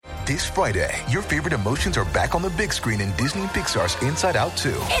This Friday, your favorite emotions are back on the big screen in Disney and Pixar's Inside Out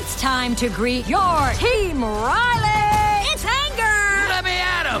 2. It's time to greet your Team Riley. It's anger. Let me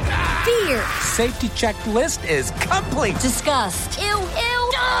at him. Fear. Safety checklist is complete. Disgust. Ew.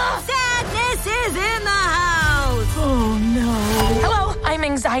 Sadness is in the house. Oh, no. Hello, I'm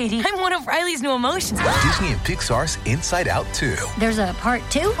anxiety. I'm one of Riley's new emotions. Disney and Pixar's Inside Out 2. There's a part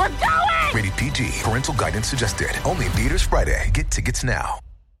 2? We're going! Rated PG. Parental guidance suggested. Only in theaters Friday. Get tickets now.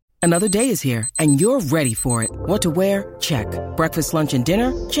 Another day is here, and you're ready for it. What to wear? Check. Breakfast, lunch, and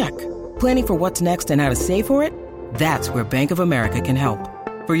dinner? Check. Planning for what's next and how to save for it? That's where Bank of America can help.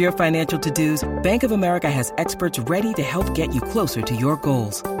 For your financial to-dos, Bank of America has experts ready to help get you closer to your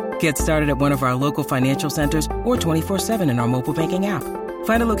goals. Get started at one of our local financial centers or 24/7 in our mobile banking app.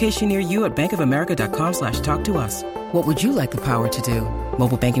 Find a location near you at bankofamerica.com/talktous. What would you like the power to do?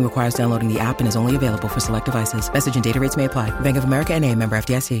 Mobile banking requires downloading the app and is only available for select devices. Message and data rates may apply. Bank of America N.A., member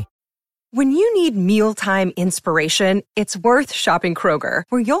FDIC. When you need mealtime inspiration, it's worth shopping Kroger,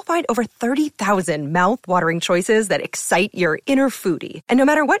 where you'll find over 30,000 mouth-watering choices that excite your inner foodie. And no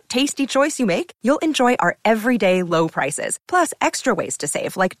matter what tasty choice you make, you'll enjoy our everyday low prices, plus extra ways to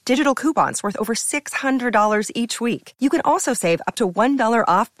save, like digital coupons worth over $600 each week. You can also save up to $1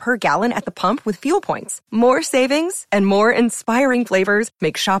 off per gallon at the pump with fuel points. More savings and more inspiring flavors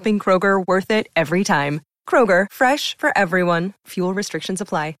make shopping Kroger worth it every time. Kroger, fresh for everyone. Fuel restrictions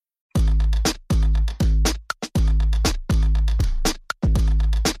apply.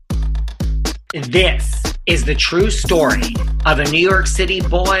 This is the true story of a New York City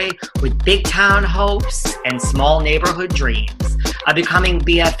boy with big town hopes and small neighborhood dreams of becoming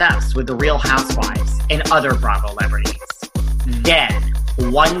BFFs with the Real Housewives and other Bravo celebrities. Then,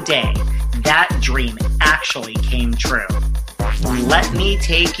 one day, that dream actually came true. Let me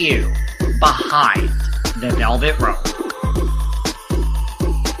take you behind the velvet rope.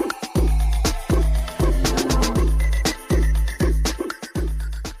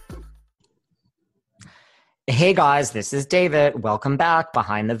 Hey guys, this is David. Welcome back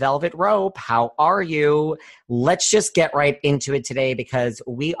behind the velvet rope. How are you? Let's just get right into it today because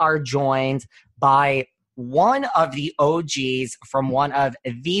we are joined by one of the OGs from one of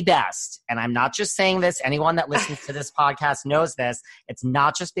the best. And I'm not just saying this. Anyone that listens to this podcast knows this. It's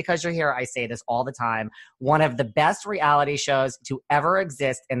not just because you're here. I say this all the time. One of the best reality shows to ever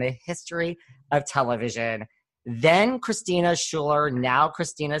exist in the history of television. Then Christina Schuler, now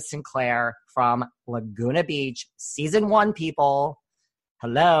Christina Sinclair from Laguna Beach, season 1, people.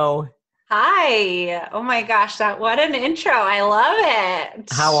 Hello. Hi. Oh my gosh, what an intro. I love it.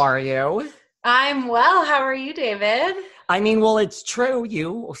 How are you? I'm well. How are you, David? I mean, well, it's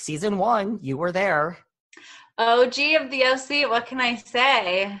true. Season 1, you were there. OG of the OC, what can I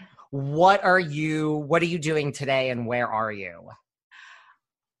say? What are you doing today and where are you?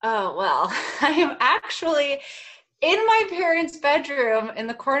 Oh, well, I am actually in my parents' bedroom, in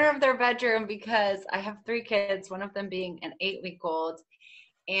the corner of their bedroom, because I have 3 kids, one of them being an 8-week-old,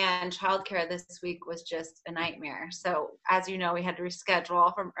 and childcare this week was just a nightmare. So as you know, we had to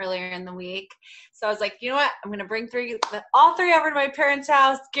reschedule from earlier in the week. So I was like, you know what? I'm going to bring all 3 over to my parents'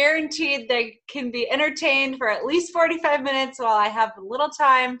 house, guaranteed they can be entertained for at least 45 minutes while I have a little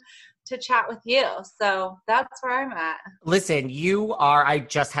time to chat with you. So that's where I'm at. Listen, I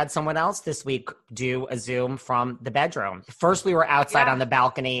just had someone else this week do a Zoom from the bedroom. First we were outside on the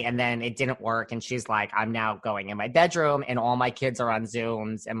balcony and then it didn't work. And she's like, I'm now going in my bedroom and all my kids are on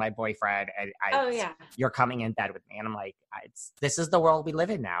Zooms and my boyfriend. You're coming in bed with me. And I'm like, this is the world we live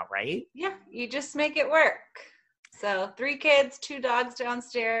in now, right? Yeah, you just make it work. So 3 kids, 2 dogs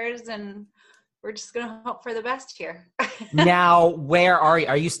downstairs, and we're just going to hope for the best here. Now, where are you?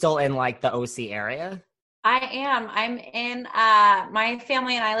 Are you still in like the OC area? I am. I'm in, my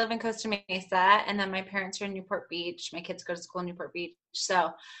family and I live in Costa Mesa, and then my parents are in Newport Beach. My kids go to school in Newport Beach.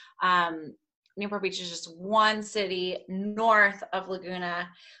 So Newport Beach is just one city north of Laguna,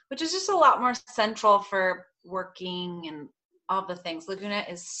 which is just a lot more central for working and all the things. Laguna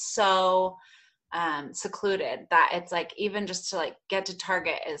is so secluded that it's like even just to like get to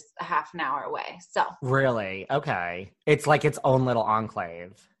Target is a half an hour away. So really? Okay. It's like its own little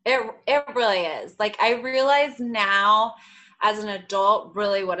enclave. It really is. Like I realize now as an adult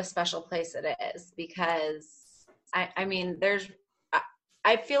really what a special place it is, because I mean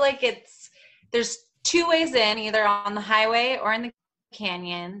I feel like there's 2 ways in, either on the highway or in the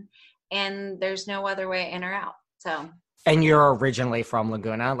canyon, and there's no other way in or out. So. And you're originally from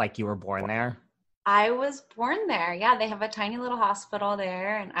Laguna, like you were born there? I was born there. Yeah, they have a tiny little hospital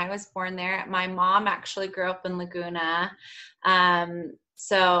there, and I was born there. My mom actually grew up in Laguna.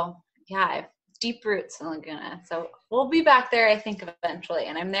 So, yeah, I've deep roots in Laguna. So we'll be back there, I think, eventually.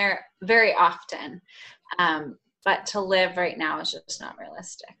 And I'm there very often. But to live right now is just not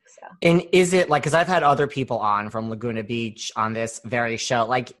realistic. So. And is it like, because I've had other people on from Laguna Beach on this very show,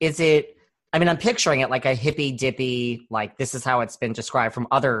 like, is it, I mean, I'm picturing it like a hippy dippy, like this is how it's been described from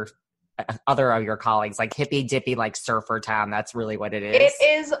other of your colleagues, like hippy dippy, like surfer town. That's really what it is. It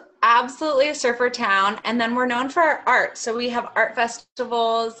is absolutely a surfer town. And then we're known for our art. So we have art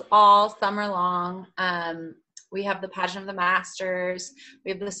festivals all summer long. We have the Pageant of the Masters.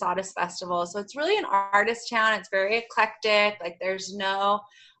 We have the Sawdust Festival. So it's really an artist town. It's very eclectic. Like there's no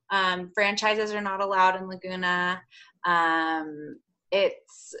franchises are not allowed in Laguna.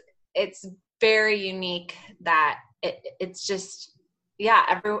 It's very unique that it's just,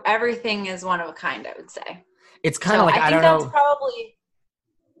 yeah, everything is one of a kind, I would say. It's kind of like, I don't know. Probably.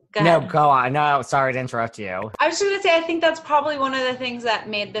 No, go on. No, sorry to interrupt you. I was just going to say, I think that's probably one of the things that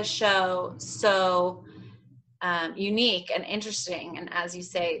made the show so unique and interesting, and as you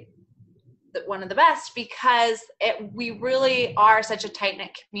say, one of the best, because we really are such a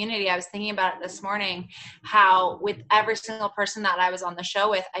tight-knit community. I was thinking about it this morning, how with every single person that I was on the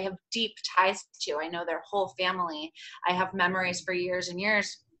show with, I have deep ties to. I know their whole family. I have memories for years and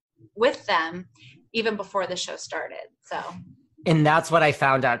years with them, even before the show started. So. And that's what I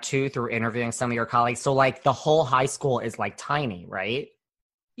found out too through interviewing some of your colleagues. So like the whole high school is like tiny, right?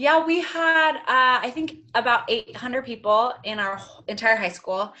 Yeah, we had, I think, about 800 people in our entire high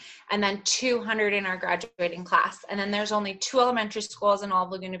school, and then 200 in our graduating class. And then there's only 2 elementary schools in all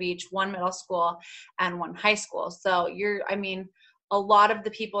of Laguna Beach, 1 middle school, and 1 high school. So a lot of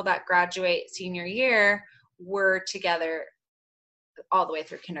the people that graduate senior year were together all the way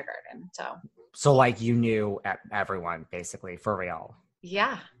through kindergarten. So like you knew everyone, basically, for real.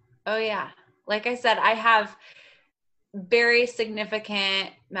 Yeah. Oh, yeah. Like I said, I have very significant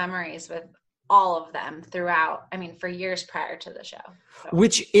memories with all of them throughout, for years prior to the show. So.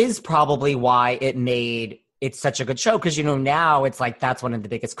 Which is probably why it made it such a good show. Because, now it's like, that's one of the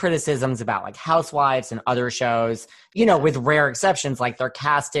biggest criticisms about like Housewives and other shows, with rare exceptions, like they're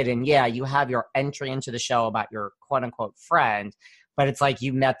casted and yeah, you have your entry into the show about your quote unquote friend, but it's like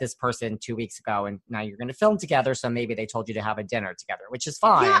you met this person 2 weeks ago and now you're going to film together. So maybe they told you to have a dinner together, which is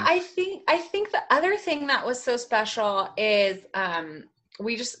fine. Yeah, I think the other thing that was so special is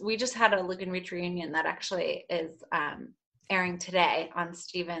we just had a Laguna Beach reunion that actually is airing today on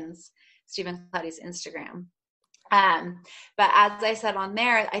Stephen Claudy's Instagram. But as I said on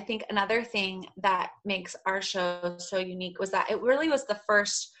there, I think another thing that makes our show so unique was that it really was the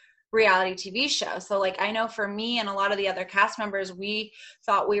first reality TV show. So like, I know for me and a lot of the other cast members, we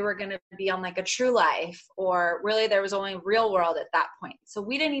thought we were going to be on like a True Life, or really there was only Real World at that point. So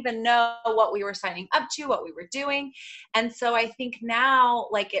we didn't even know what we were signing up to, what we were doing. And so I think now,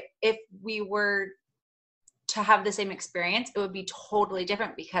 like if we were to have the same experience, it would be totally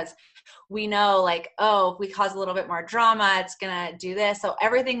different, because we know like, oh, if we cause a little bit more drama, it's going to do this. So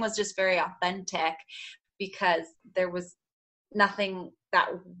everything was just very authentic, because there was nothing that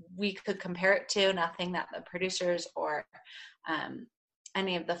we could compare it to, nothing that the producers or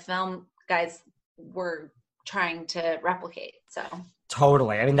any of the film guys were trying to replicate. So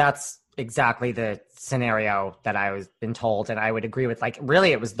totally. That's exactly the scenario that I was been told, and I would agree with. Like,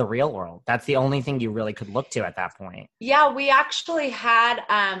 really, it was the Real World. That's the only thing you really could look to at that point. Yeah, we actually had,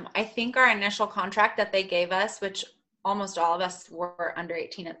 I think our initial contract that they gave us, which almost all of us were under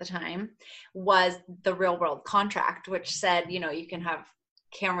 18 at the time, was the Real World contract, which said, you can have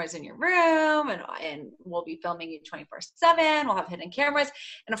cameras in your room and we'll be filming you 24/7. We'll have hidden cameras.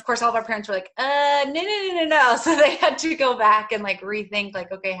 And of course, all of our parents were like, no. So they had to go back and like rethink,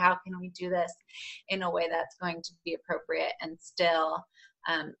 like, okay, how can we do this in a way that's going to be appropriate and still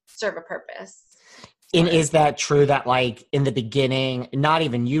serve a purpose? And is that true that like in the beginning, not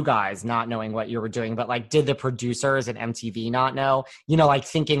even you guys not knowing what you were doing, but like did the producers at MTV not know, like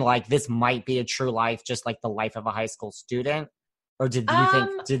thinking like this might be a True Life, just like the life of a high school student? Or did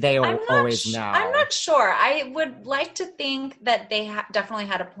they always know? I'm not sure. I would like to think that they definitely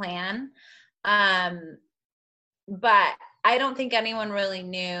had a plan. But I don't think anyone really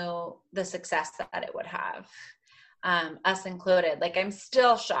knew the success that it would have, us included. Like, I'm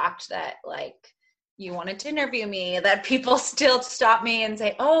still shocked that like you wanted to interview me, that people still stop me and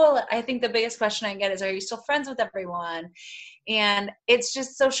say, oh, I think the biggest question I get is, are you still friends with everyone? And it's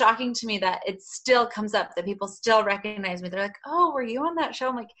just so shocking to me that it still comes up, that people still recognize me. They're like, oh, were you on that show?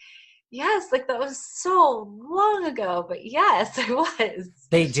 I'm like, yes, like that was so long ago, but yes, I was.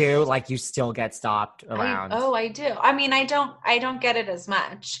 They do? Like you still get stopped around? I do. I don't get it as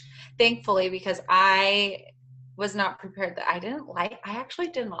much, thankfully, because I was not prepared. I actually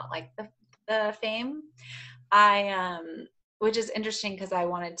did not like the the Fame. Which is interesting because I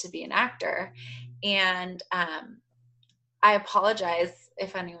wanted to be an actor, and I apologize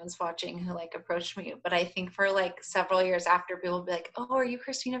if anyone's watching who like approached me, but I think for like several years after, people will be like, "Oh, are you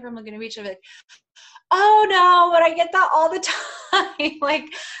Christina from Laguna Beach?" I'll be like, "Oh no," but I get that all the time. Like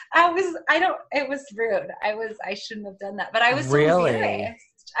it was rude. I shouldn't have done that, but I was so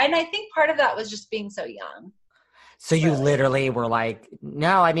embarrassed. And I think part of that was just being so young. So you literally were like,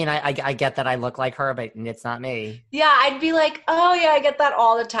 no, I mean, I get that I look like her, but it's not me. Yeah, I'd be like, oh yeah, I get that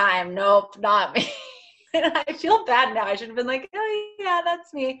all the time. Nope, not me. And I feel bad now. I should have been like, oh yeah,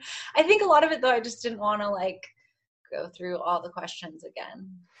 that's me. I think a lot of it though, I just didn't want to like go through all the questions again.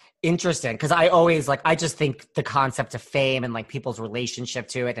 Interesting. Cause I always I just think the concept of fame and like people's relationship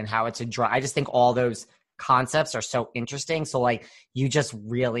to it and how it's a draw. I just think all those concepts are so interesting. So like you just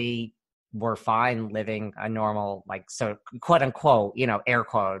really were fine living a normal, like, so quote unquote, air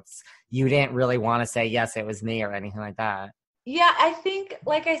quotes. You didn't really want to say, yes, it was me or anything like that. Yeah, I think,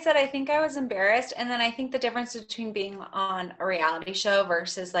 like I said, I think I was embarrassed. And then I think the difference between being on a reality show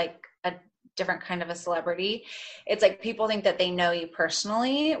versus like a different kind of a celebrity, it's like people think that they know you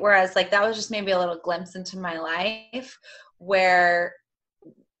personally. Whereas like that was just maybe a little glimpse into my life, where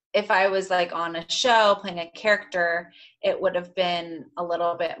if I was like on a show playing a character, it would have been a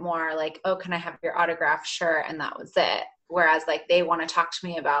little bit more like, oh, can I have your autograph? Sure. And that was it. Whereas like they want to talk to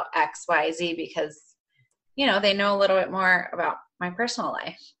me about X, Y, Z because, they know a little bit more about my personal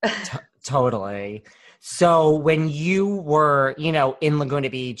life. Totally. So when you were, in Laguna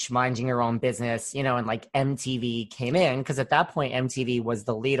Beach, minding your own business, and like MTV came in, because at that point, MTV was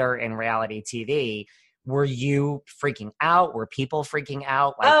the leader in reality TV. Were you freaking out? Were people freaking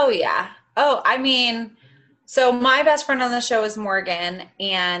out? Oh, yeah. Oh, I mean, so my best friend on the show was Morgan.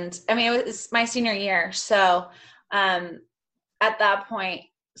 And I mean, it was my senior year. So at that point,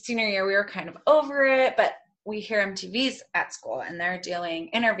 senior year, we were kind of over it. But we hear MTV's at school and they're doing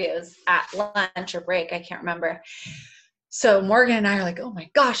interviews at lunch or break. I can't remember. So Morgan and I are like, oh my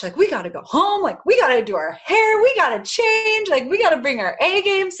gosh, like we got to go home. Like we got to do our hair. We got to change. Like we got to bring our A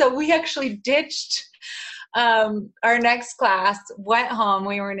game. So we actually ditched our next class, went home.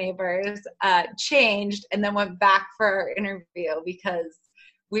 We were neighbors, changed, and then went back for our interview because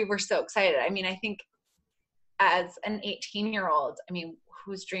we were so excited. I mean, I think as an 18-year-old, I mean,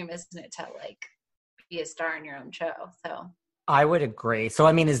 whose dream isn't it to like be a star in your own show? So I would agree. So,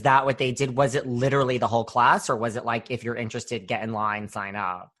 I mean, is that what they did? Was it literally the whole class, or was it like, if you're interested, get in line, sign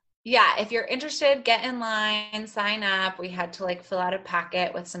up? Yeah, if you're interested, get in line, sign up. We had to like fill out a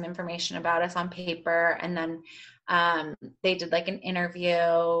packet with some information about us on paper. And then they did like an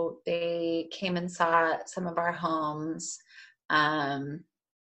interview. They came and saw some of our homes.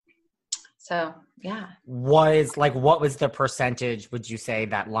 So yeah. What was the percentage, would you say,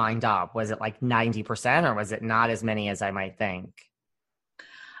 that lined up? Was it like 90%, or was it not as many as I might think?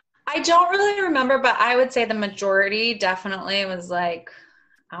 I don't really remember, but I would say the majority definitely was like,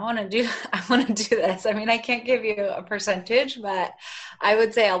 I want to do this. I mean, I can't give you a percentage, but I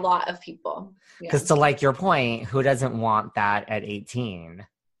would say a lot of people. Because to like your point, who doesn't want that at 18?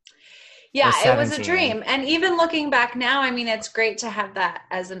 Yeah, it was a dream. And even looking back now, I mean, it's great to have that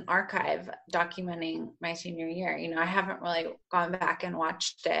as an archive documenting my senior year. I haven't really gone back and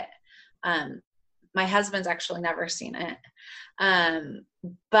watched it. My husband's actually never seen it.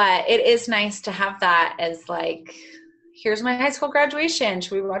 But it is nice to have that as like, here's my high school graduation.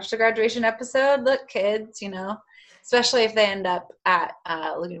 Should we watch the graduation episode? Look, kids, especially if they end up at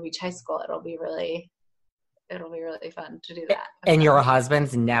Laguna Beach High School, it'll be really fun to do that. And your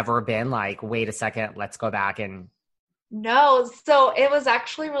husband's never been like, wait a second, let's go back and... No. So it was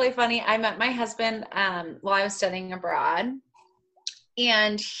actually really funny. I met my husband while I was studying abroad,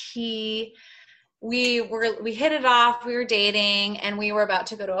 and we hit it off. We were dating, and we were about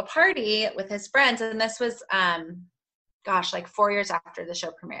to go to a party with his friends. And this was, like 4 years after the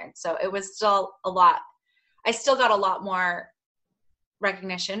show premiered. So it was still I still got a lot more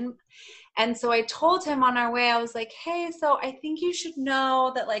recognition. And so I told him on our way, I was like, hey, so I think you should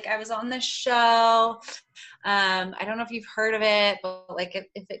know that like I was on this show. I don't know if you've heard of it, but like if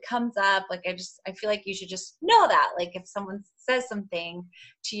it comes up, like I feel like you should just know that, like if someone says something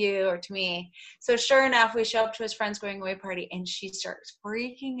to you or to me. So sure enough, we show up to his friend's going away party, and she starts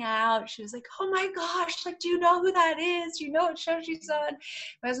freaking out. She was like, oh my gosh, like, do you know who that is? Do you know what show she's on?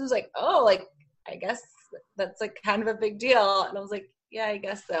 My husband's like, oh, like, I guess that's like kind of a big deal. And I was like, yeah, I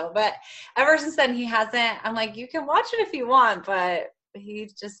guess so. But ever since then, he hasn't. I'm like, you can watch it if you want, but he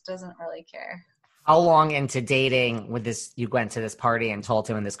just doesn't really care. How long into dating you went to this party and told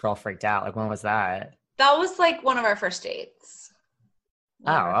him and this girl freaked out? Like, when was that? That was like one of our first dates.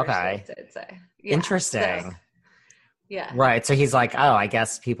 Oh, One of our okay. first dates, I'd say. Yeah, Interesting. so, yeah. Right. So he's like, oh, I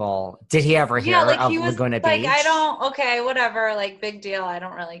guess people, did he ever hear like of he was Laguna like, Beach? okay, whatever, like big deal. I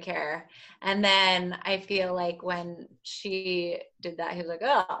don't really care. And then I feel like when she did that, he was like,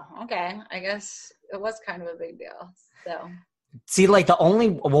 oh, okay, I guess it was kind of a big deal. So See, like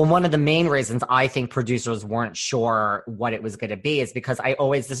one of the main reasons I think producers weren't sure what it was going to be is because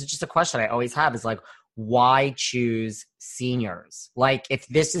this is just a question I always have is like, why choose seniors? Like, if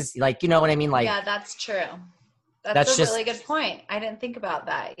this is like, you know what I mean? Like, yeah, that's true. That's a really good point. I didn't think about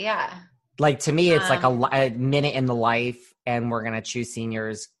that. Yeah. Like, to me, it's like a minute in the life, and we're going to choose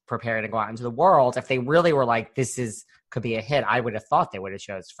seniors preparing to go out into the world. If they really were like, could be a hit, I would have thought they would have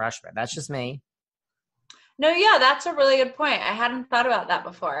chose freshmen. That's just me. No, yeah, that's a really good point. I hadn't thought about that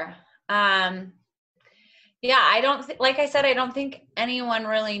before. Yeah, like I said, I don't think anyone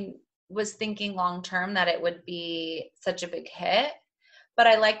really was thinking long-term that it would be such a big hit, but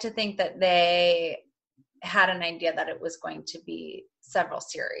I like to think that they had an idea that it was going to be several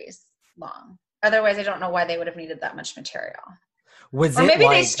series long. Otherwise, I don't know why they would have needed that much material. Or maybe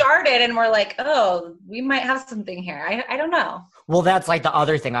they started and were like, oh, we might have something here. I don't know. Well, that's like the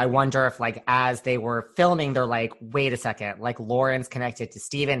other thing. I wonder if like as they were filming, they're like, wait a second, like Lauren's connected to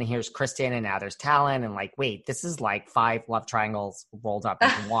Steven and here's Kristen and now there's Talon. And like, wait, this is like 5 love triangles rolled up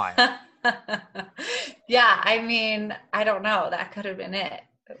into one. Yeah, I mean, I don't know. That could have been it.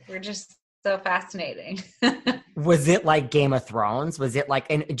 We're just so fascinating. Was it like Game of Thrones? Was it like,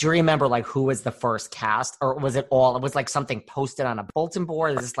 and do you remember like who was the first cast, or was it was like something posted on a bulletin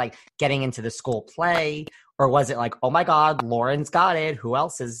board? Is this like getting into the school play, or was it like, oh my God, Lauren's got it. Who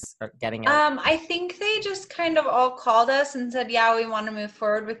else is getting it? I think they just kind of all called us and said, yeah, we want to move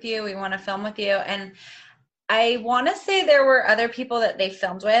forward with you. We want to film with you. And I want to say there were other people that they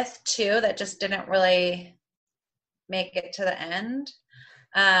filmed with too, that just didn't really make it to the end.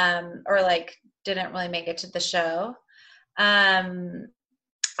 Or like didn't really make it to the show.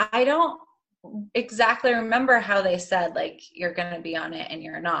 I don't exactly remember how they said like you're going to be on it and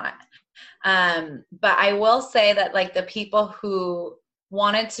you're not. But I will say that like the people who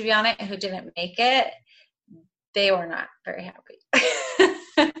wanted to be on it and who didn't make it, they were not very happy.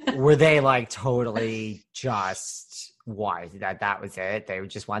 Were they like totally just why that was it? They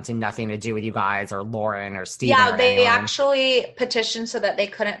just wanted nothing to do with you guys or Lauren or Steven? Yeah, they actually petitioned so that they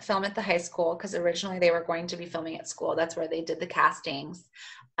couldn't film at the high school because originally they were going to be filming at school. That's where they did the castings.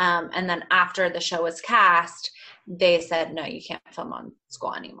 And then after the show was cast, they said, no, you can't film on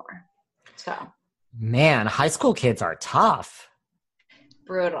school anymore. So, man, high school kids are tough.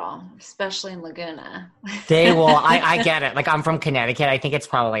 Brutal, especially in Laguna. They will. I get it. Like, I'm from Connecticut. I think it's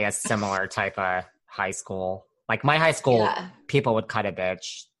probably a similar type of high school. Like my high school, people would cut a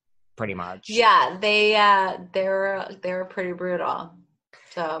bitch, pretty much. Yeah, they were pretty brutal.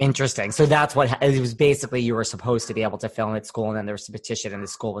 So interesting. So that's what it was. Basically, you were supposed to be able to film at school, and then there was a petition, and the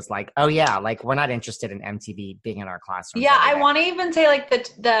school was like, "Oh yeah, like we're not interested in MTV being in our classroom." Yeah, I want to even say like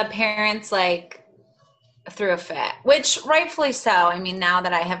the parents like threw a fit, which rightfully so. I mean, now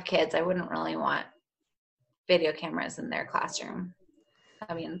that I have kids, I wouldn't really want video cameras in their classroom.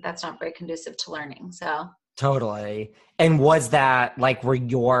 I mean, that's not very conducive to learning. So. Totally. And was that like, were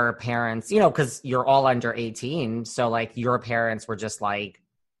your parents, because you're all under 18. So like your parents were just like,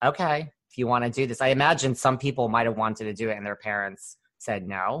 okay, if you want to do this. I imagine some people might have wanted to do it and their parents said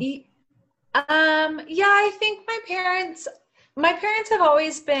no. Yeah, I think my parents have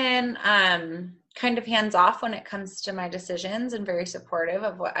always been kind of hands off when it comes to my decisions and very supportive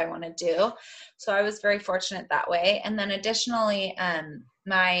of what I want to do. So I was very fortunate that way. And then additionally,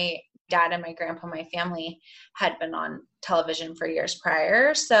 my dad and my grandpa, my family had been on television for years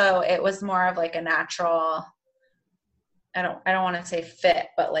prior. So it was more of like a natural, I don't want to say fit,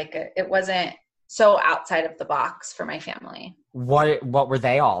 but like it wasn't so outside of the box for my family. What were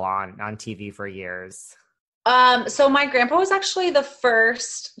they all on TV for years? So my grandpa was actually the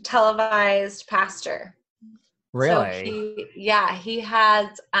first televised pastor. Really? So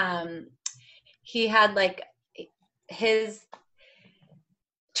he had like his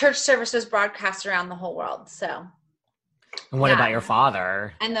church services broadcast around the whole world. So. And what about your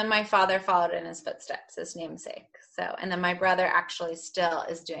father? And then my father followed in his footsteps, his namesake. So, and then my brother actually still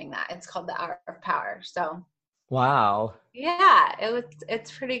is doing that. It's called the Hour of Power. So. Wow. Yeah,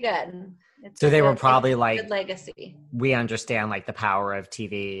 it's pretty good. So they were probably like, good legacy. We understand like the power of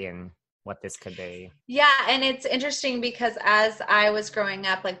TV and what this could be. Yeah. And it's interesting because as I was growing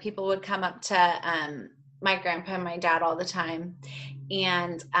up, like people would come up to, my grandpa and my dad all the time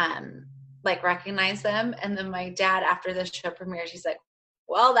and, like recognize them. And then my dad, after the show premieres, he's like,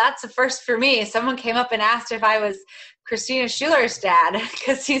 well, that's a first for me. Someone came up and asked if I was Christina Schuler's dad,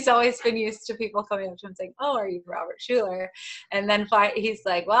 because he's always been used to people coming up to him saying, oh, are you Robert Schuler? And then he's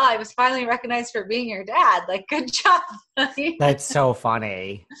like, well, I was finally recognized for being your dad. Like, good job. That's so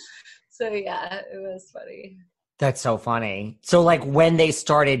funny. So yeah, it was funny. That's so funny. So like when they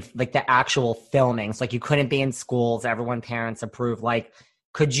started like the actual filmings, like you couldn't be in schools, parents approved, like,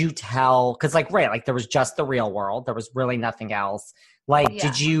 could you tell? Cause like, right. Like there was just The Real World. There was really nothing else. Like,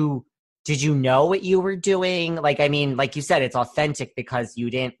 did you know what you were doing? Like, I mean, like you said, it's authentic because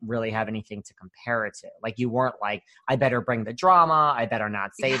you didn't really have anything to compare it to. Like you weren't like, I better bring the drama. I better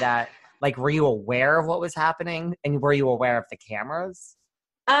not say that. Like, were you aware of what was happening? And were you aware of the cameras?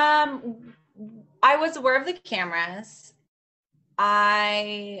 I was aware of the cameras.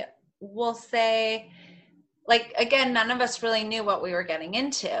 I will say, like, again, none of us really knew what we were getting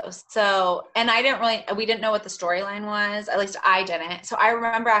into. So, and we didn't know what the storyline was. At least I didn't. So I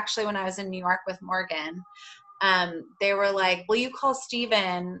remember actually when I was in New York with Morgan, they were like, will you call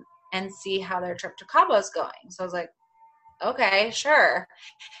Steven and see how their trip to Cabo is going? So I was like, okay, sure.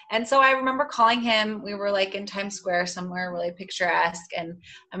 And so I remember calling him. We were like in Times Square somewhere really picturesque, and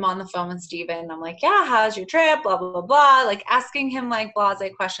I'm on the phone with Steven. I'm like, yeah, how's your trip? Blah, blah, blah, blah. Like asking him like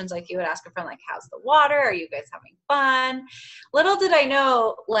blasé questions like you would ask a friend, like, how's the water? Are you guys having fun? Little did I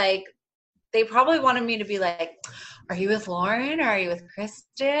know, like, they probably wanted me to be like, are you with Lauren? Or are you with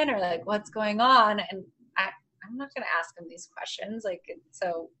Kristen? Or like, what's going on? And I'm not going to ask him these questions. Like,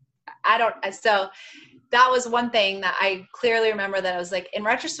 so that was one thing that I clearly remember, that I was like, in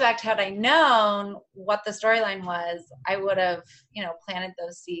retrospect, had I known what the storyline was, I would have, planted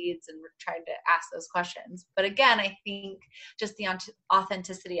those seeds and tried to ask those questions. But again, I think just the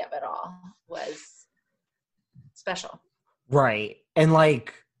authenticity of it all was special. Right. And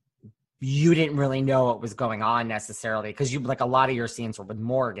like, you didn't really know what was going on necessarily, because you, like, a lot of your scenes were with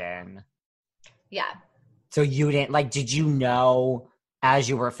Morgan. Yeah. So you didn't, like, did you know as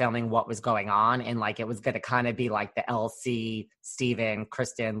you were filming what was going on, and like it was going to kind of be like the LC, Steven,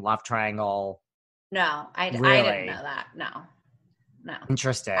 Kristen love triangle? No, I didn't know that. No.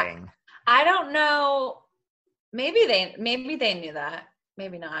 Interesting. I don't know. Maybe they knew that.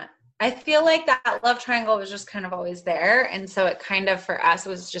 Maybe not. I feel like that love triangle was just kind of always there. And so it kind of, for us,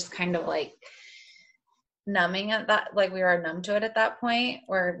 was just kind of like numbing at that. Like we were numb to it at that point,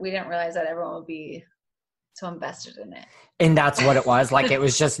 where we didn't realize that everyone would be so invested in it. And that's what it was. Like, it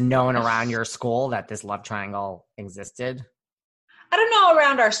was just known around your school that this love triangle existed. I don't know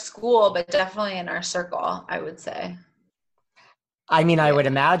around our school, but definitely in our circle, I would say. I mean, I would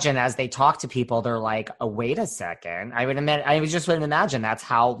imagine as they talk to people, they're like, oh, wait a second. I would imagine that's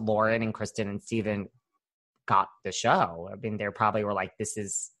how Lauren and Kristen and Steven got the show. I mean, they probably were like, this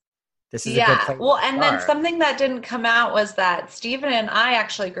is a good place. Well, and then something that didn't come out was that Steven and I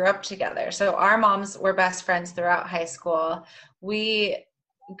actually grew up together. So our moms were best friends throughout high school. We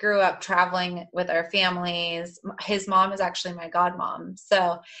grew up traveling with our families. His mom is actually my godmom.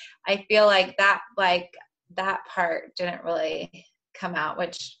 So I feel like that part didn't really come out,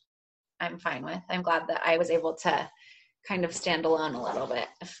 which I'm fine with. I'm glad that I was able to kind of stand alone a little bit,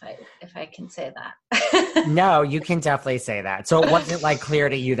 if I can say that. No, you can definitely say that. So it wasn't like clear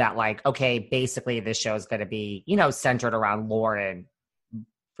to you that like, okay, basically this show is going to be, centered around Lauren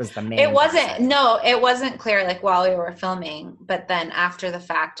was the main. It wasn't clear like while we were filming, but then after the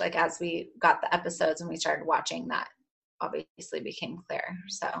fact, like as we got the episodes and we started watching, that obviously became clear.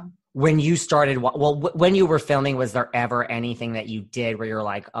 So when you started, when you were filming, was there ever anything that you did where you're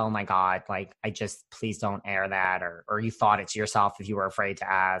like, oh my God, like please don't air that, or you thought it to yourself if you were afraid to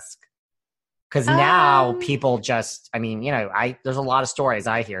ask? Because now people just, there's a lot of stories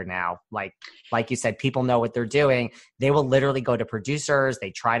I hear now. Like you said, people know what they're doing. They will literally go to producers.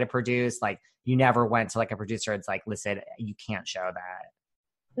 They try to produce. Like you never went to like a producer. It's like, listen, you can't show that.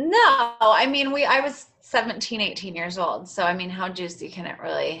 No, I was 17, 18 years old. So, how juicy can it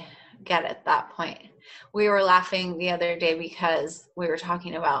really get at that point? We were laughing the other day because we were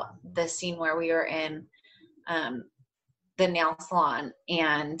talking about the scene where we were in the nail salon,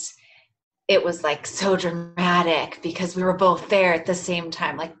 and it was like so dramatic because we were both there at the same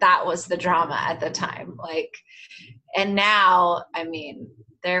time. Like that was the drama at the time. Like, and now,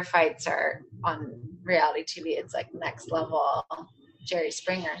 their fights are on reality TV. It's like next level Jerry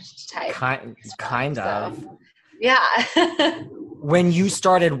Springer type. Kind of. So, yeah. When you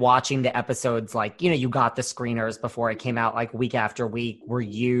started watching the episodes, like, you got the screeners before it came out, like week after week, were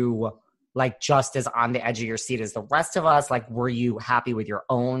you like just as on the edge of your seat as the rest of us? Like, were you happy with your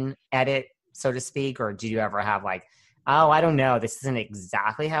own edit, so to speak? Or did you ever have like, oh, I don't know, this isn't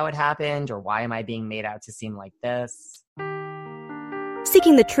exactly how it happened, or why am I being made out to seem like this?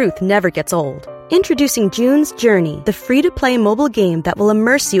 Seeking the truth never gets old. Introducing June's Journey, the free-to-play mobile game that will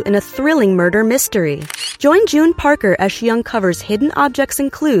immerse you in a thrilling murder mystery. Join June Parker as she uncovers hidden objects and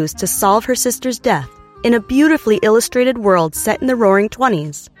clues to solve her sister's death in a beautifully illustrated world set in the Roaring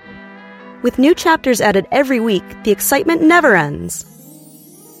 '20s. With new chapters added every week, the excitement never ends.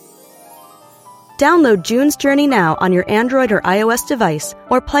 Download June's Journey now on your Android or iOS device,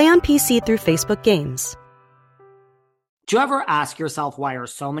 or play on PC through Facebook Games. Do you ever ask yourself why are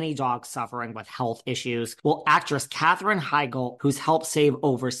so many dogs suffering with health issues? Well, actress Katherine Heigl, who's helped save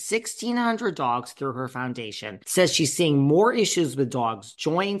over 1,600 dogs through her foundation, says she's seeing more issues with dogs'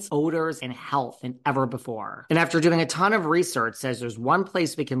 joints, odors, and health than ever before. And after doing a ton of research, says there's one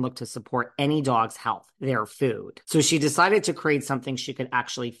place we can look to support any dog's health: their food. So she decided to create something she could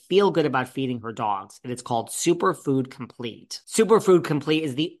actually feel good about feeding her dogs, and it's called Superfood Complete. Superfood Complete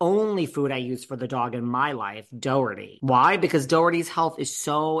is the only food I use for the dog in my life, Doherty. Why? Because Doherty's health is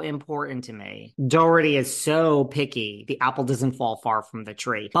so important to me. Doherty is so picky. The apple doesn't fall far from the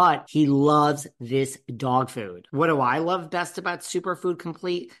tree, but he loves this dog food. What do I love best about Superfood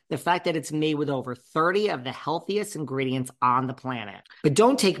Complete? The fact that it's made with over 30 of the healthiest ingredients on the planet. But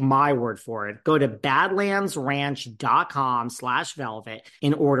don't take my word for it. Go to badlandsranch.com/velvet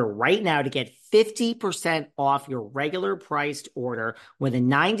and order right now to get 50% off your regular priced order with a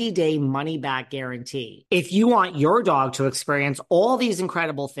 90-day money-back guarantee. If you want your dog to experience all these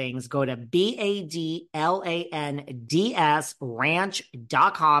incredible things, go to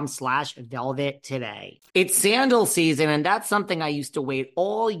badlandsranch.com/velvet today. It's sandal season, and that's something I used to wait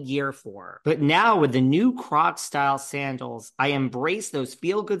all year for. But now with the new Crocs style sandals, I embrace those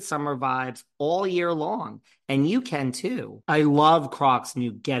feel-good summer vibes all year long. And you can too. I love Crocs'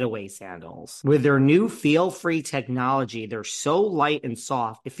 new Getaway sandals. With their new feel-free technology, they're so light and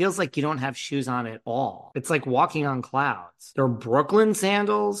soft, it feels like you don't have shoes on at all. It's like walking on clouds. They're Brooklyn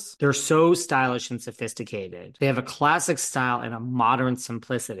sandals. They're so stylish and sophisticated. They have a classic style and a modern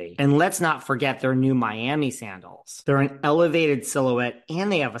simplicity. And let's not forget their new Miami sandals. They're an elevated silhouette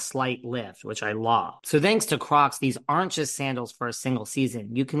and they have a slight lift, which I love. So thanks to Crocs, these aren't just sandals for a single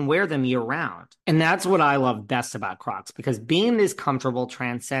season. You can wear them year-round. And that's what I love best about Crocs, because being this comfortable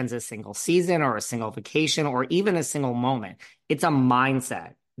transcends a single season or a single vacation or even a single moment. It's a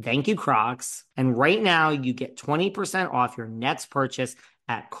mindset. Thank you, Crocs. And right now you get 20% off your next purchase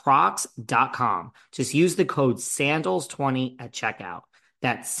at crocs.com. Just use the code SANDALS20 at checkout.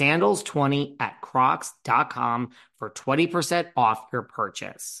 That's SANDALS20 at crocs.com for 20% off your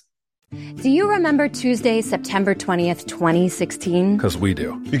purchase. Do you remember Tuesday, September 20th, 2016? Because we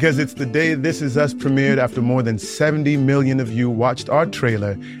do. Because it's the day This Is Us premiered after more than 70 million of you watched our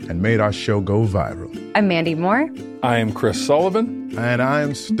trailer and made our show go viral. I'm Mandy Moore. I am Chris Sullivan. And I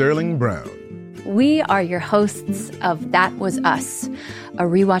am Sterling Brown. We are your hosts of That Was Us, a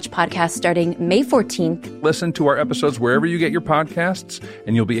rewatch podcast starting May 14th. Listen to our episodes wherever you get your podcasts,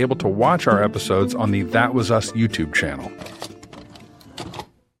 and you'll be able to watch our episodes on the That Was Us YouTube channel.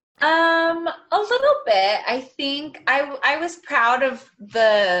 A little bit. I think I was proud of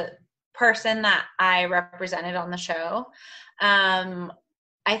the person that I represented on the show.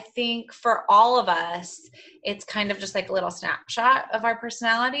 I think for all of us, it's kind of just like a little snapshot of our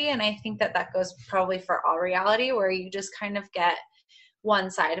personality. And I think that goes probably for all reality, where you just kind of get one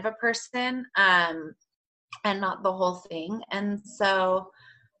side of a person, and not the whole thing. And so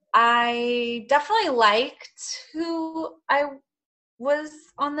I definitely liked who I was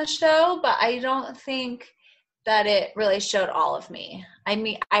on the show, but I don't think that it really showed all of me. I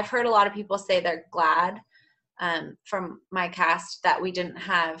mean, I've heard a lot of people say they're glad from my cast that we didn't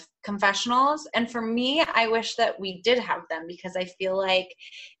have confessionals. And for me, I wish that we did have them, because I feel like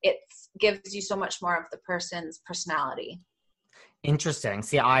it gives you so much more of the person's personality. Interesting.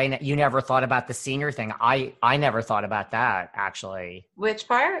 See, you never thought about the senior thing. I never thought about that, actually. Which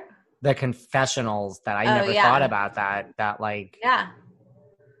part? The confessionals, that I never thought about that like, yeah.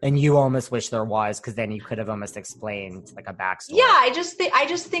 And you almost wish there was, because then you could have almost explained like a backstory. Yeah, I just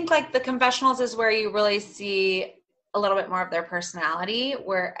think like the confessionals is where you really see a little bit more of their personality,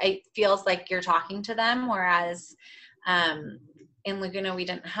 where it feels like you're talking to them. Whereas in Laguna, we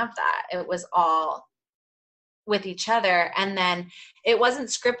didn't have that. It was all with each other. And then it wasn't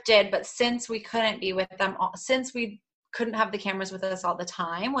scripted, but since we couldn't be with them, since we couldn't have the cameras with us all the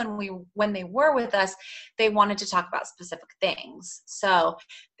time, when they were with us, they wanted to talk about specific things. So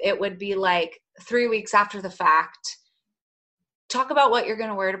it would be like 3 weeks after the fact, talk about what you're going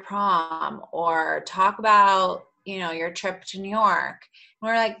to wear to prom, or talk about, your trip to New York. And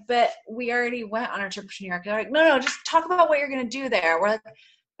we're like, but we already went on our trip to New York. They're like, no, just talk about what you're going to do there. We're like,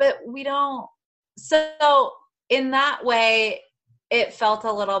 but we don't. So in that way, it felt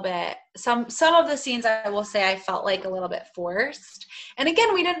a little bit, some of the scenes I will say I felt like a little bit forced. And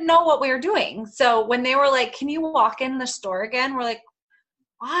again, we didn't know what we were doing. So when they were like, can you walk in the store again? We're like,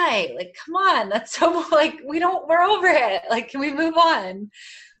 why? Like, come on. That's so like, we're over it. Like, can we move on?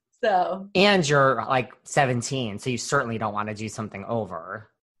 So. And you're like 17, so you certainly don't want to do something over.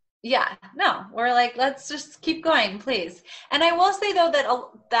 Yeah, no, we're like, let's just keep going, please. And I will say though,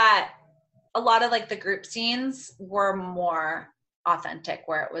 that a lot of like the group scenes were more authentic,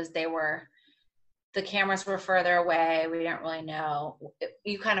 where it was, the cameras were further away. We didn't really know.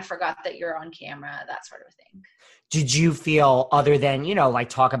 You kind of forgot that you're on camera, that sort of thing. Did you feel, other than, like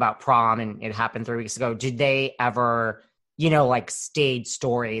talk about prom and it happened 3 weeks ago, did they ever, like stage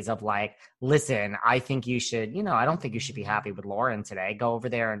stories of like, listen, I think you should, I don't think you should be happy with Lauren today. Go over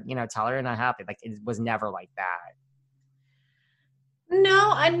there and, tell her you're not happy. Like, it was never like that.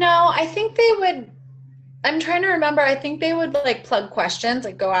 No, I think they would, I'm trying to remember. I think they would like plug questions,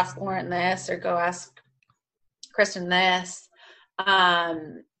 like go ask Lauren this or go ask Kristen this.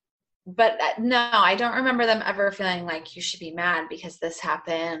 But no, I don't remember them ever feeling like you should be mad because this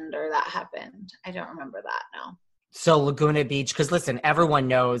happened or that happened. I don't remember that, no. So Laguna Beach, because listen, everyone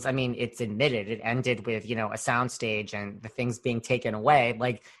knows, I mean, it's admitted, it ended with, a soundstage and the things being taken away.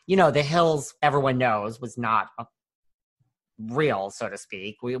 Like, the Hills, everyone knows, was not real, so to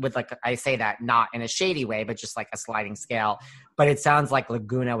speak. We would, like, I say that not in a shady way, but just like a sliding scale. But it sounds like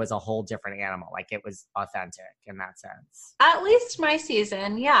Laguna was a whole different animal. Like, it was authentic in that sense. At least my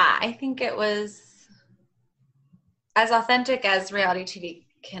season, yeah. I think it was as authentic as reality TV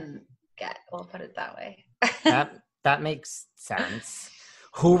can get. We'll put it that way. That makes sense.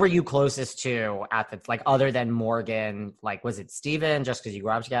 Who were you closest to at the, like, other than Morgan? Like, was it Steven just because you grew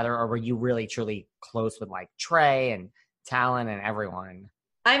up together, or were you really truly close with like Trey and Talon and everyone?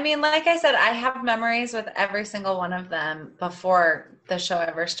 I mean, like I said, I have memories with every single one of them before the show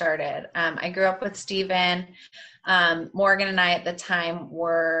ever started. I grew up with Steven. Morgan and I at the time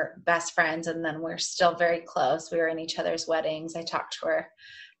were best friends, and then we're still very close. We were in each other's weddings. I talked to her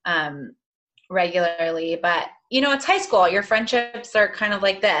regularly, but it's high school. Your friendships are kind of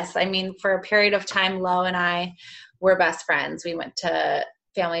like this. I mean, for a period of time, Lo and I were best friends. We went to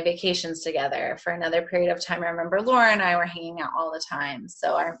family vacations together. For another period of time, I remember Laura and I were hanging out all the time.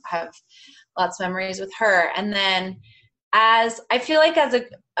 So I have lots of memories with her. And then I feel like as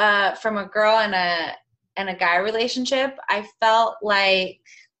a from a girl and a guy relationship, I felt like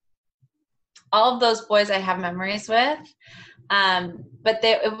all of those boys I have memories with. But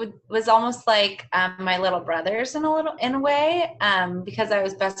it was almost like my little brothers in a way, because I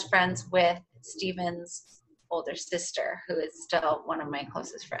was best friends with Steven's older sister, who is still one of my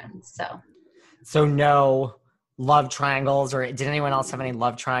closest friends. So no love triangles, or did anyone else have any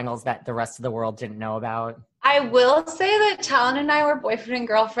love triangles that the rest of the world didn't know about? I will say that Talon and I were boyfriend and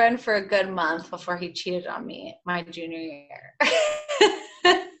girlfriend for a good month before he cheated on me my junior year.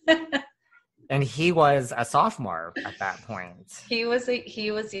 And he was a sophomore at that point. He was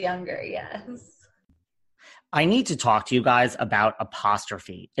younger, yes. I need to talk to you guys about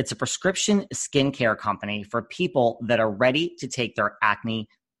Apostrophe. It's a prescription skincare company for people that are ready to take their acne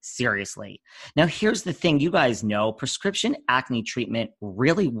seriously. Now, here's the thing. You guys know prescription acne treatment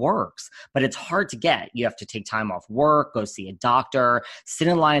really works, but it's hard to get. You have to take time off work, go see a doctor, sit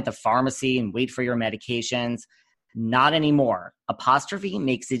in line at the pharmacy and wait for your medications. Not anymore. Apostrophe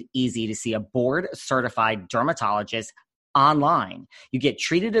makes it easy to see a board-certified dermatologist online. You get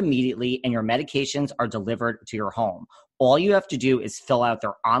treated immediately and your medications are delivered to your home. All you have to do is fill out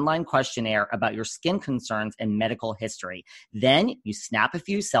their online questionnaire about your skin concerns and medical history. Then you snap a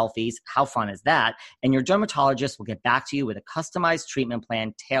few selfies. How fun is that? And your dermatologist will get back to you with a customized treatment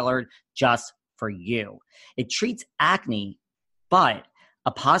plan tailored just for you. It treats acne, but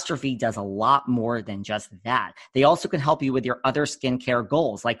Apostrophe does a lot more than just that. They also can help you with your other skincare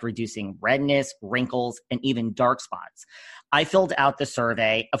goals, like reducing redness, wrinkles, and even dark spots. I filled out the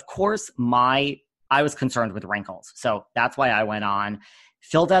survey. Of course, I was concerned with wrinkles, so that's why I went on,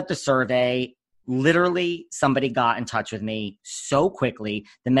 filled out the survey. Literally, somebody got in touch with me so quickly.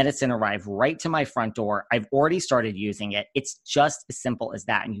 The medicine arrived right to my front door. I've already started using it. It's just as simple as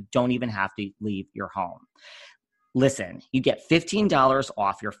that, and you don't even have to leave your home. Listen, you get $15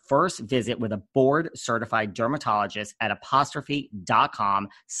 off your first visit with a board-certified dermatologist at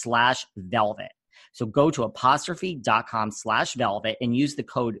apostrophe.com/velvet. So go to apostrophe.com/velvet and use the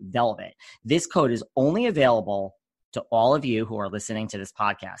code VELVET. This code is only available to all of you who are listening to this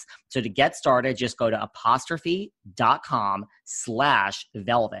podcast. So to get started, just go to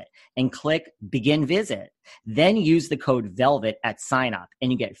apostrophe.com/velvet and click begin visit. Then use the code VELVET at sign up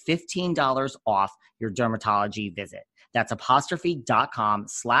and you get $15 off your dermatology visit. That's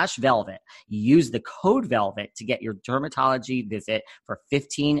apostrophe.com/velvet. Use the code VELVET to get your dermatology visit for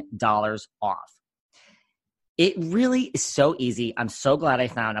 $15 off. It really is so easy. I'm so glad I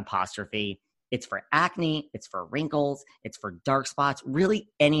found Apostrophe. It's for acne, it's for wrinkles, it's for dark spots, really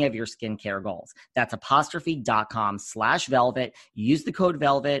any of your skincare goals. That's apostrophe.com/velvet. Use the code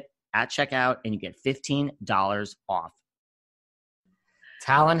VELVET at checkout and you get $15 off.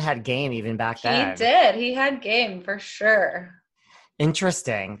 Talon had game even back then. He did. He had game for sure.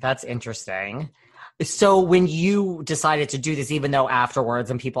 Interesting. That's interesting. So when you decided to do this, even though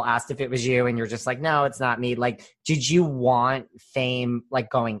afterwards and people asked if it was you and you're just like, no, it's not me. Like, did you want fame, like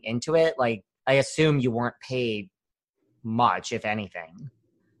going into it? Like, I assume you weren't paid much, if anything.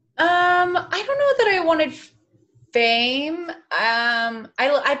 I don't know that I wanted fame.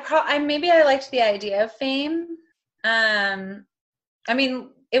 Maybe I liked the idea of fame. I mean,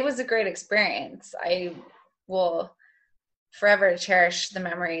 it was a great experience. I will forever cherish the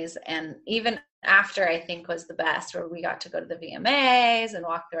memories, and even after, I think, was the best, where we got to go to the VMAs and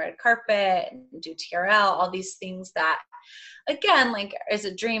walk the red carpet and do TRL, all these things that, again, like, is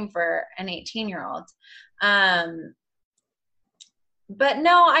a dream for an 18-year-old. But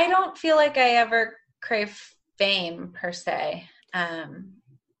no, I don't feel like I ever crave fame per se.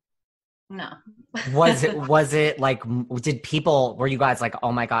 No. Was it like, were you guys like,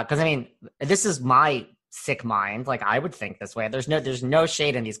 oh my God? Because I mean, this is my sick mind. Like, I would think this way. There's no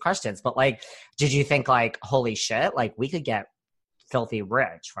shade in these questions, but like, did you think like, holy shit, like we could get filthy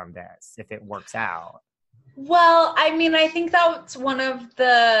rich from this if it works out? Well, I mean, I think that's one of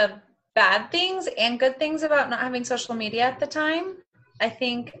the bad things and good things about not having social media at the time. I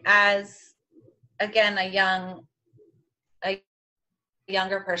think as, again, a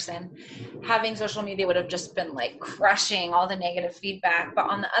younger person, having social media would have just been like crushing all the negative feedback. But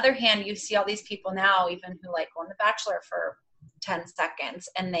on the other hand, you see all these people now, even who like go on The Bachelor for 10 seconds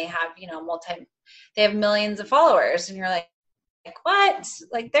and they have, they have millions of followers, and you're like, what?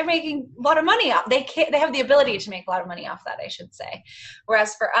 Like, they're making a lot of money off. They have the ability to make a lot of money off that, I should say.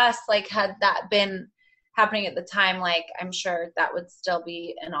 Whereas for us, like, had that been happening at the time, like, I'm sure that would still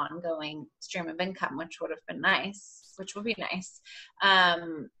be an ongoing stream of income, which would be nice.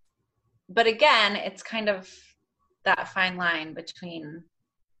 But again, it's kind of that fine line between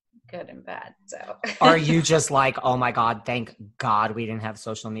good and bad. So are you just like, oh my God, thank God we didn't have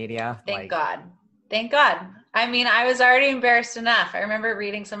social media? Thank God. I mean, I was already embarrassed enough. I remember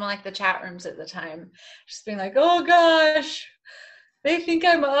reading some of like the chat rooms at the time, just being like, oh gosh, they think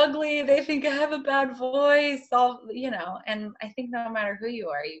I'm ugly. They think I have a bad voice, and I think no matter who you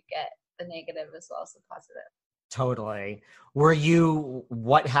are, you get the negative as well as the positive. Totally.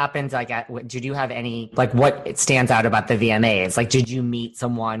 What happened? Like, did you have any, like, what stands out about the VMAs? Like, did you meet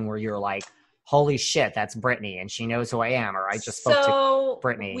someone where you're like, holy shit, that's Brittany and she knows who I am, or I just spoke to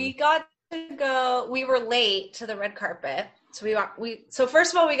Brittany? We got to go, we were late to the red carpet. So so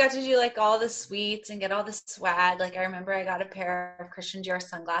first of all, we got to do like all the suites and get all the swag. Like, I remember I got a pair of Christian Dior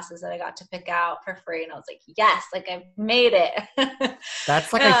sunglasses that I got to pick out for free. And I was like, yes, like I made it.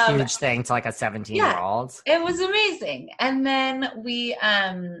 That's like a huge thing to like a 17-year-old. Yeah, it was amazing. And then we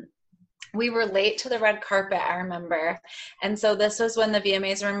were late to the red carpet, I remember. And so this was when the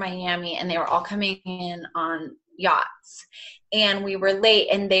VMAs were in Miami and they were all coming in on yachts. And we were late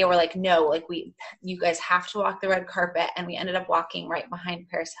and they were like, no, like you guys have to walk the red carpet. And we ended up walking right behind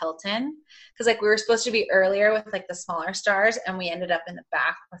Paris Hilton. Cause like we were supposed to be earlier with like the smaller stars and we ended up in the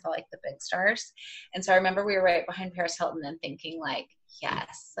back with all like the big stars. And so I remember we were right behind Paris Hilton and thinking like,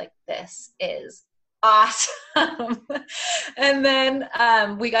 yes, like this is awesome. And then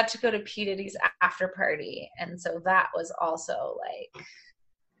we got to go to P. Diddy's after party. And so that was also like,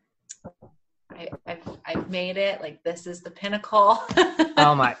 I've made it. Like, this is the pinnacle.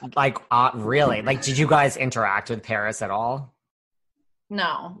 Oh my, like, really? Like, did you guys interact with Paris at all?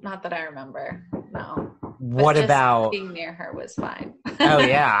 No, not that I remember. No. What about being near her was fine. Oh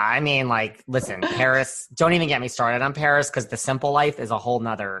yeah. I mean, like, listen, Paris, don't even get me started on Paris, because The Simple Life is a whole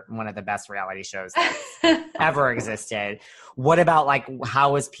nother, one of the best reality shows that's ever existed. What about like,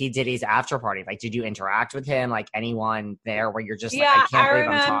 how was P. Diddy's after party? Like, did you interact with him? Like, anyone there where you're just like, I can't believe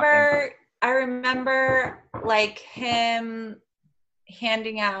I'm talking? I remember like him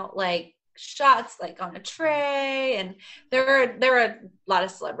handing out like shots like on a tray, and there were a lot of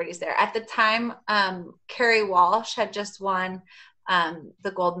celebrities there at the time. Carrie Walsh had just won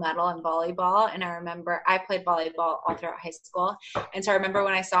the gold medal in volleyball, and I remember I played volleyball all throughout high school, and so I remember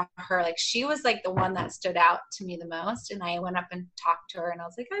when I saw her, like, she was like the one that stood out to me the most, and I went up and talked to her and I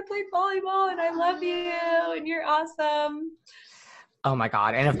was like, I played volleyball and I love you and you're awesome. Oh my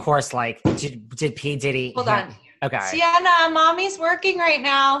God. And of course, like, did P. Diddy... Hold on. Okay. Sienna, mommy's working right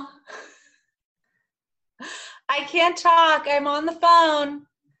now. I can't talk. I'm on the phone.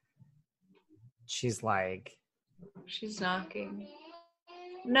 She's like... She's knocking.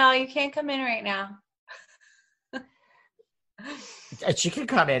 No, you can't come in right now. She can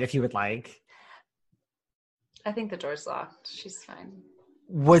come in if you would like. I think the door's locked. She's fine.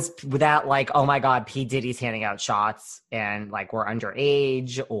 Was that like, oh my God, P. Diddy's handing out shots and like we're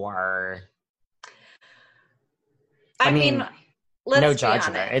underage, or... I mean, let's no be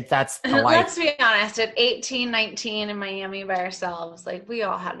judgment. That's the life. Let's be honest. At 18, 19 in Miami by ourselves, like we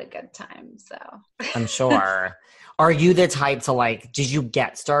all had a good time. So I'm sure. Are you the type to like, did you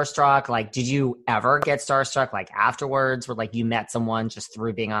get starstruck? Like, did you ever get starstruck like afterwards where like you met someone just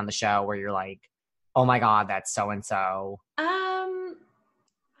through being on the show where you're like, oh my God, that's so-and-so?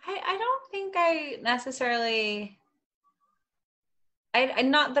 I don't think I necessarily... I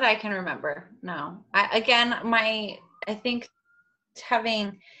not that I can remember. No. I think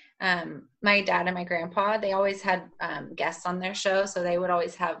having my dad and my grandpa, they always had guests on their show. So they would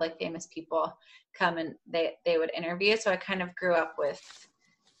always have like famous people come and they would interview. So I kind of grew up with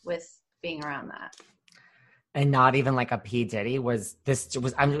being around that. And not even like a P. Diddy? Was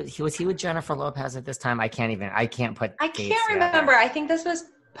he with Jennifer Lopez at this time? I can't put I can't remember. I think this was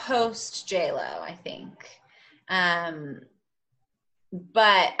post J-Lo, I think.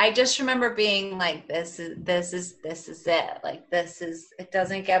 But I just remember being like, this is it. Like, it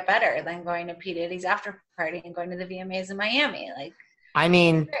doesn't get better than going to P. Diddy's after party and going to the VMAs in Miami. Like, I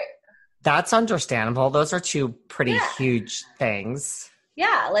mean, that's understandable. Those are two pretty huge things.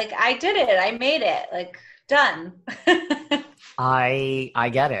 Yeah. Like I did it. I made it. Like done. I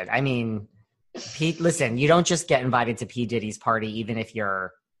get it. I mean, listen, you don't just get invited to P. Diddy's party, even if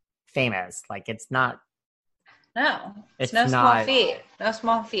you're famous. Like it's not. No, it's no small feat. No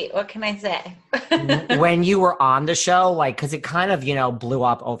small feat. What can I say? When you were on the show, like, because it kind of, blew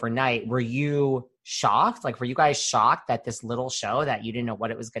up overnight, were you shocked? Like, were you guys shocked that this little show that you didn't know what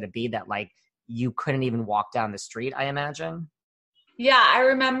it was going to be, that, like, you couldn't even walk down the street, I imagine? Yeah, I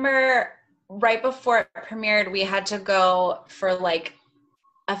remember right before it premiered, we had to go for, like,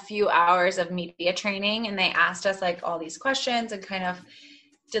 a few hours of media training, and they asked us, like, all these questions and kind of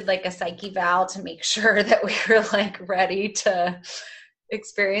did like a psyche eval to make sure that we were like ready to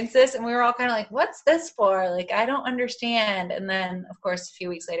experience this. And we were all kind of like, what's this for? Like, I don't understand. And then of course, a few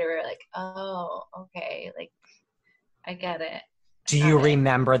weeks later, we were like, oh, okay. Like, I get it. Do you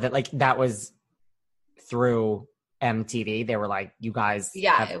remember that, like, that was through MTV? They were like, you guys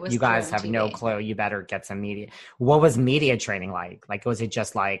have no clue. You better get some media. What was media training like? Like, was it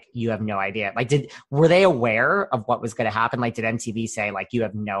just like, you have no idea? Like, were they aware of what was going to happen? Like, did MTV say like, you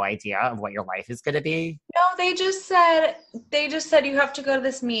have no idea of what your life is going to be? No, they just said you have to go to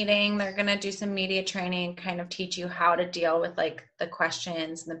this meeting. They're going to do some media training, kind of teach you how to deal with like the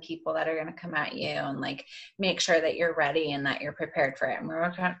questions and the people that are going to come at you, and like make sure that you're ready and that you're prepared for it.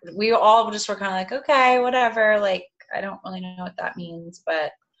 And we all just were kind of like, okay, whatever. Like, I don't really know what that means,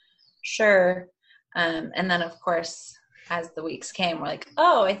 but sure. And then of course, as the weeks came, we're like,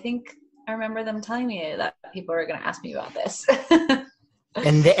 oh, I think I remember them telling me that people were going to ask me about this.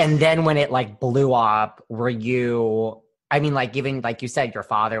 And then when it like blew up, were you, I mean, like, even like you said, your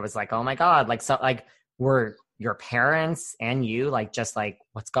father was like, oh my God, like, so like, were your parents and you like, just like,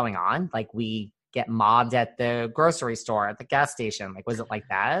 what's going on? Like, we get mobbed at the grocery store, at the gas station. Like, was it like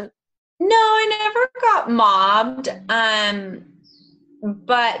that? No, I never got mobbed.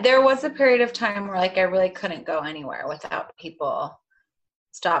 But there was a period of time where like I really couldn't go anywhere without people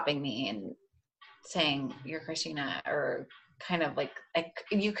stopping me and saying, you're Christina, or kind of like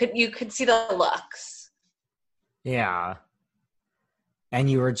you could see the looks. Yeah. And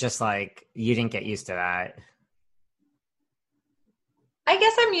you were just like, you didn't get used to that. I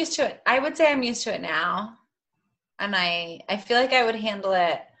guess I'm used to it. I would say I'm used to it now. And I feel like I would handle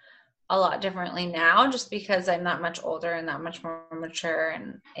it a lot differently now, just because I'm that much older and that much more mature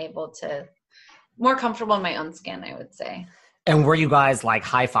and able to, more comfortable in my own skin, I would say. And were you guys like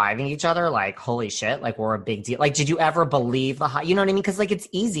high-fiving each other? Like, holy shit, like we're a big deal. Like, did you ever believe you know what I mean? Because like, it's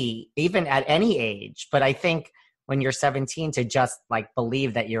easy, even at any age. But I think when you're 17 to just like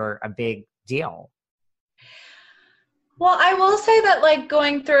believe that you're a big deal. Well, I will say that like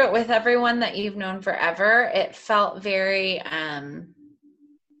going through it with everyone that you've known forever, it felt very,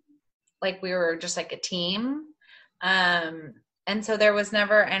 like we were just like a team. And so there was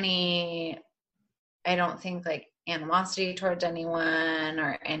never any, I don't think like animosity towards anyone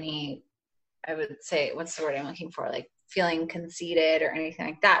or any, I would say, what's the word I'm looking for? Like feeling conceited or anything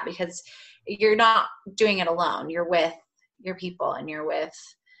like that, because you're not doing it alone. You're with your people and you're with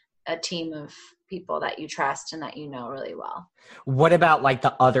a team of people that you trust and that you know really well. What about like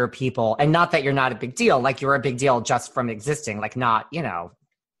the other people? And not that you're not a big deal, like you're a big deal just from existing, like not, No,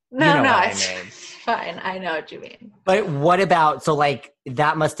 it's fine. I know what you mean. But what about, so like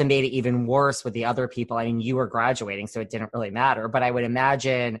that must have made it even worse with the other people. I mean, you were graduating, so it didn't really matter. But I would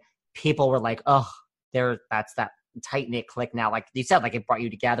imagine people were like, oh, that's that tight-knit clique now. Like you said, like it brought you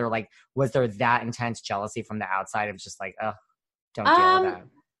together. Like, was there that intense jealousy from the outside of just like, oh, don't deal with that?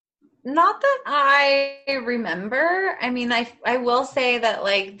 Not that I remember. I mean, I will say that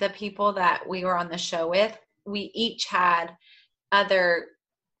like the people that we were on the show with, we each had other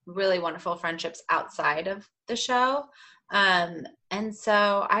really wonderful friendships outside of the show. And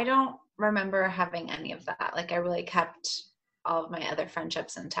so I don't remember having any of that. Like I really kept all of my other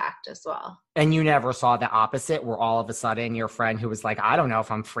friendships intact as well. And you never saw the opposite where all of a sudden your friend who was like, I don't know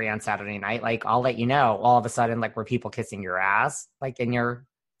if I'm free on Saturday night, like I'll let you know, all of a sudden like were people kissing your ass like in your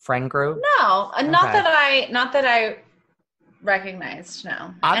friend group? No, not that I recognized.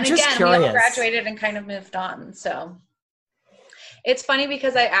 No. I'm just again, curious. we all graduated and kind of moved on. So it's funny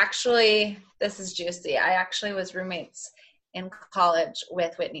because this is juicy. I actually was roommates in college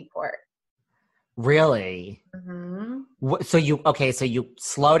with Whitney Port. Really? Mm-hmm. So you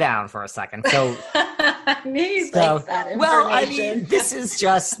slow down for a second. So, I knew you'd like that information. Well, I mean, this is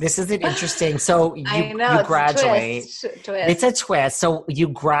an interesting. So you graduate. It's a twist. It's a twist. So you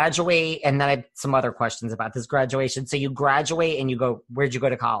graduate, and then I have some other questions about this graduation. So you graduate, and you go. Where'd you go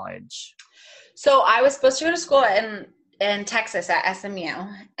to college? So I was supposed to go to school in Texas at SMU,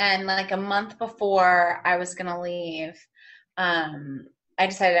 and like a month before I was gonna leave, I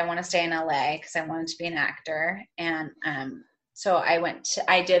decided I want to stay in LA because I wanted to be an actor. And so I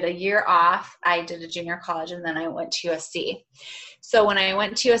did a year off. I did a junior college and then I went to USC. So when I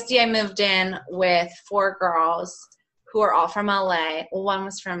went to USC, I moved in with 4 girls who are all from LA. Well, one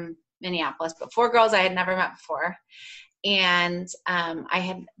was from Minneapolis, but 4 girls I had never met before. And I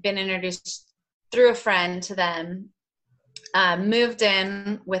had been introduced through a friend to them, moved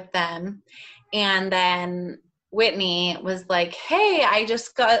in with them. And then Whitney was like, hey, I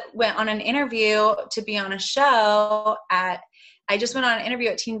just went on an interview to be on a show I just went on an interview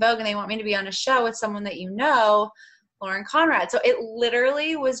at Teen Vogue and they want me to be on a show with someone that you know, Lauren Conrad. So it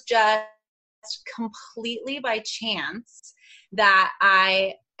literally was just completely by chance that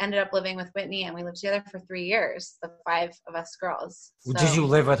I ended up living with Whitney and we lived together for 3 years, the 5 of us girls. So, did you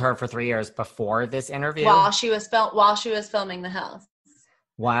live with her for 3 years before this interview? While she was filming The Hills.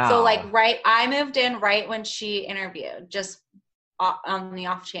 Wow. So I moved in right when she interviewed, just on the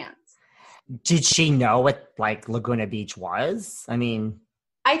off chance. Did she know what like Laguna Beach was? I mean,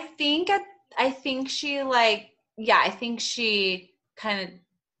 I think she kind of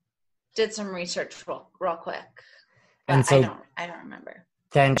did some research real quick. And so I don't remember.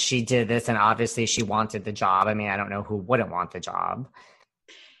 Then she did this and obviously she wanted the job. I mean, I don't know who wouldn't want the job.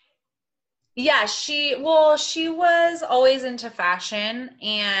 Yeah, she was always into fashion,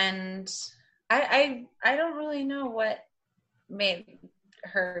 and I don't really know what made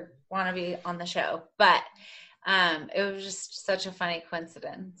her want to be on the show, but it was just such a funny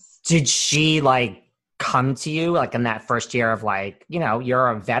coincidence. Did she like come to you like in that first year of like, you're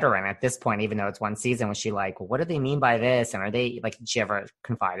a veteran at this point, even though it's 1 season? Was she like, what do they mean by this? And are they like, did she ever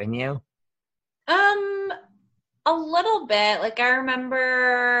confide in you? A little bit. Like I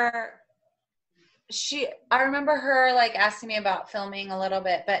remember her like asking me about filming a little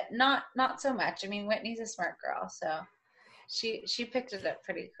bit, but not so much. I mean, Whitney's a smart girl, so she picked it up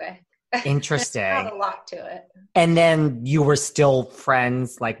pretty quick. Interesting. Had a lot to it. And then you were still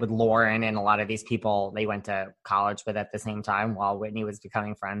friends like with Lauren and a lot of these people they went to college with at the same time while Whitney was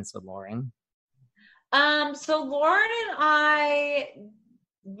becoming friends with Lauren? So Lauren and I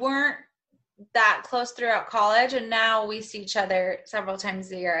weren't that close throughout college, and now we see each other several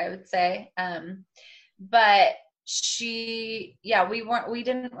times a year, I would say. But we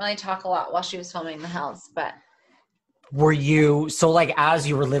didn't really talk a lot while she was filming The Hills, but were you, so like as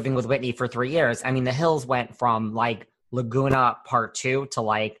you were living with Whitney for 3 years, I mean, The Hills went from like Laguna Part 2 to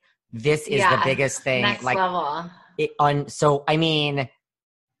like, this is the biggest thing. Next like, level. So, I mean,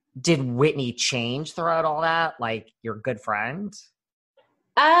 did Whitney change throughout all that? Like your good friend?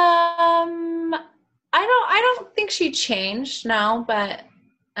 I don't think she changed, no, but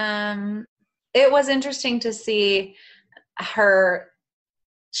it was interesting to see her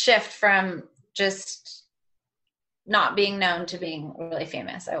shift from just not being known to being really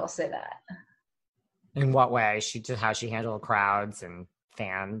famous. I will say that. In what way? How she handled crowds and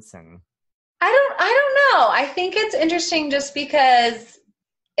fans and I don't know. I think it's interesting just because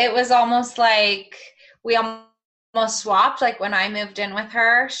it was almost like we almost almost swapped. Like when I moved in with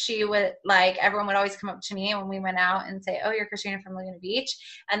her, she would like, everyone would always come up to me when we went out and say, oh, you're Christina from Laguna Beach.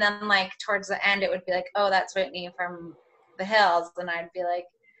 And then like towards the end, it would be like, oh, that's Whitney from the Hills. And I'd be like,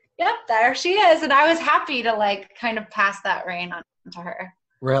 yep, there she is. And I was happy to like kind of pass that reign on to her.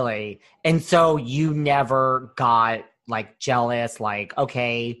 Really? And so you never got like jealous, like,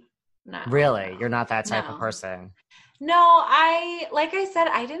 okay, no, really? You're not that type of person. No, like I said,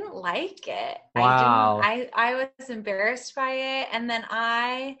 I didn't like it. Wow. I was embarrassed by it. And then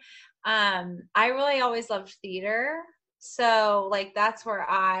I really always loved theater. So like, that's where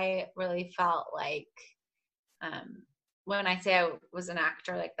I really felt like, when I say I was an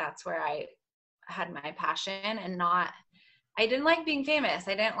actor, like that's where I had my passion and I didn't like being famous.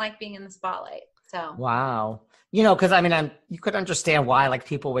 I didn't like being in the spotlight. So. Wow. You know, cause I mean, you could understand why like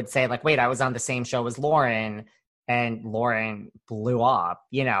people would say like, wait, I was on the same show as Lauren. And Lauren blew up,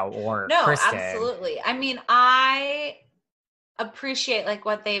 you know, or no, Kristen. Absolutely. I mean, I appreciate like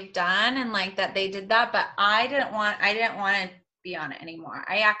what they've done and like that they did that, but I didn't want to be on it anymore.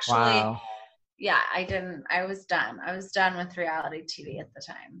 I actually, I was done. I was done with reality TV at the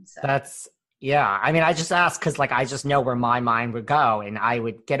time. So I mean, I just asked because like, I just know where my mind would go and I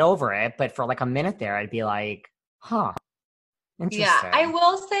would get over it. But for like a minute there, I'd be like, huh. Yeah, I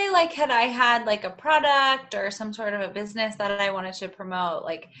will say like had I had like a product or some sort of a business that I wanted to promote,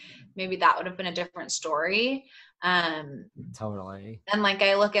 like maybe that would have been a different story. Totally. And like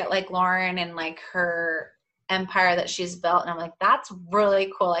I look at like Lauren and like her empire that she's built and I'm like, that's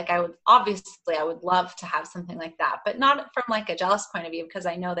really cool. Like I would love to have something like that, but not from like a jealous point of view because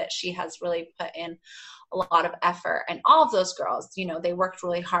I know that she has really put in a lot of effort and all of those girls, you know, they worked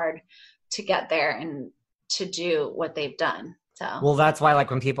really hard to get there and to do what they've done. So. Well, that's why, like,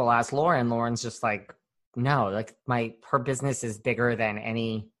 when people ask Lauren's just like, no, like her business is bigger than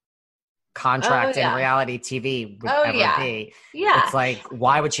any contract in reality TV would ever be. Yeah. It's like,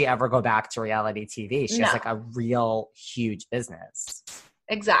 why would she ever go back to reality TV? She has like a real huge business.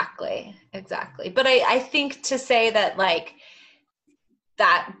 Exactly. But I think to say that like,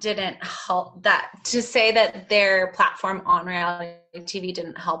 that didn't help to say that their platform on reality TV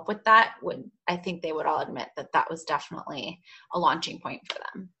didn't help with that I think they would all admit that was definitely a launching point for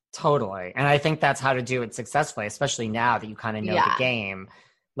them. Totally. And I think that's how to do it successfully, especially now that you kind of know the game.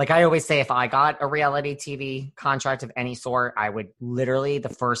 Like I always say, if I got a reality TV contract of any sort, I would literally the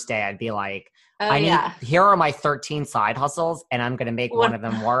first day I'd be like, here are my 13 side hustles and I'm going to make one of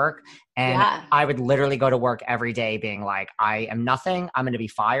them work. And I would literally go to work every day being like, I am nothing. I'm going to be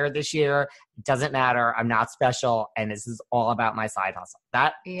fired this year. It doesn't matter. I'm not special. And this is all about my side hustle.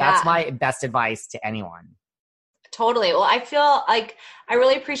 That's my best advice to anyone. Totally. Well, I feel like I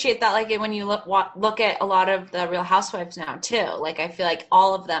really appreciate that. Like when you look at a lot of the Real Housewives now too, like I feel like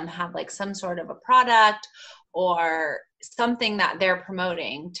all of them have like some sort of a product or something that they're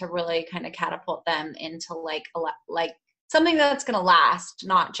promoting to really kind of catapult them into like something that's going to last,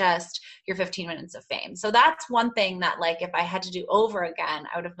 not just your 15 minutes of fame. So that's one thing that like, if I had to do over again,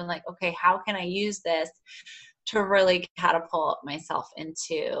 I would have been like, okay, how can I use this to really catapult myself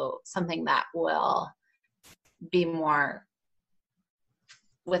into something that will be more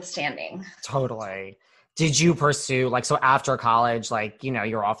withstanding. Totally. Did you pursue like, so after college, like, you know,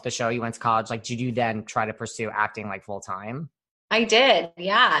 you're off the show, you went to college, like, did you then try to pursue acting like full time? I did.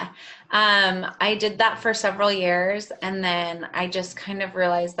 Yeah. I did that for several years. And then I just kind of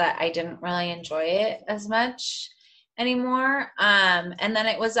realized that I didn't really enjoy it as much anymore. And then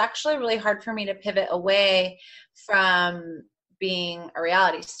it was actually really hard for me to pivot away from being a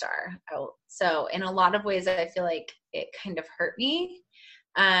reality star. So in a lot of ways, I feel like it kind of hurt me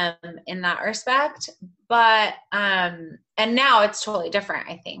in that respect. But and now it's totally different.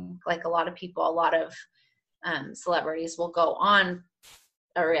 I think like a lot of celebrities will go on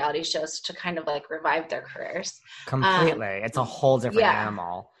a reality shows to kind of like revive their careers. Completely. It's a whole different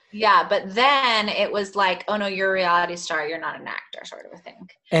animal. Yeah, but then it was like, oh no, you're a reality star, you're not an actor, sort of a thing.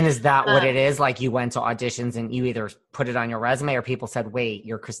 And is that what it is? Like you went to auditions and you either put it on your resume or people said, wait,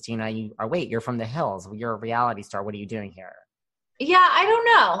 you're Christina, you're from the Hills, you're a reality star, what are you doing here? Yeah,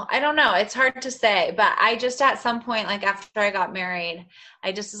 I don't know. It's hard to say, but I just at some point, like after I got married,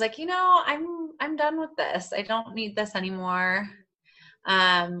 I just was like, you know, I'm done with this. I don't need this anymore.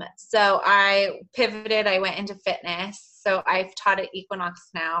 So I pivoted, I went into fitness. So I've taught at Equinox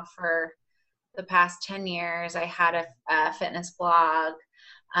now for the past 10 years. I had a fitness blog.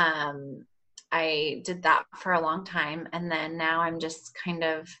 I did that for a long time. And then now I'm just kind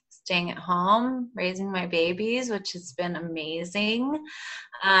of staying at home, raising my babies, which has been amazing.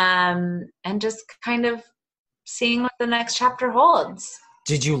 And just kind of seeing what the next chapter holds.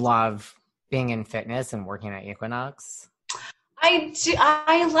 Did you love being in fitness and working at Equinox? I do.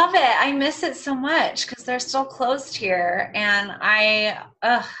 I love it. I miss it so much because they're still closed here, and I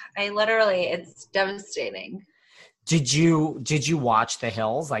literally, it's devastating. Did you watch The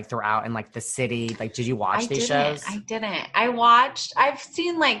Hills like throughout in like the city? Like, did you watch these shows? I didn't. I've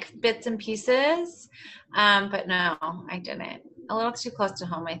seen like bits and pieces, but no, I didn't. A little too close to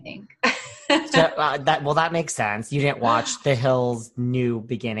home, I think. So, that makes sense. You didn't watch The Hills New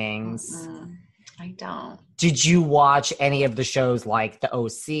Beginnings. I don't. Did you watch any of the shows like The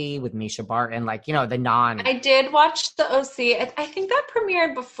OC with Misha Barton? Like, you know, the non... I did watch The OC. I think that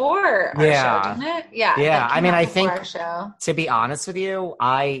premiered before our show, didn't it? Yeah. Yeah. I mean, I think, our show. To be honest with you,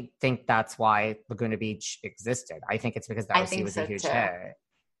 I think that's why Laguna Beach existed. I think it's because The OC was a huge hit.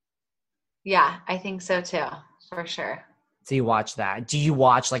 Yeah, I think so too, for sure. So you watch that. Do you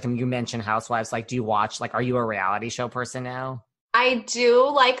watch, like, you mentioned Housewives, like, do you watch, like, are you a reality show person now? I do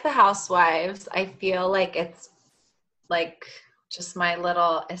like the Housewives. I feel like it's like just my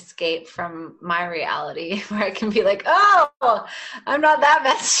little escape from my reality where I can be like, oh, I'm not that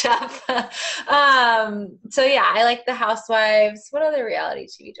messed up. So yeah, I like the Housewives. What other reality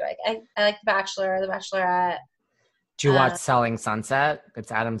TV do I like? I like The Bachelor, The Bachelorette. Do you watch Selling Sunset?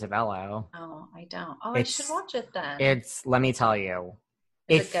 It's Adam DeVello. Oh, I don't. Oh, I should watch it then. Let me tell you.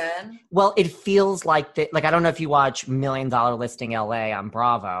 Is it good? Well, it feels like like, I don't know if you watch $1 Million Listing LA on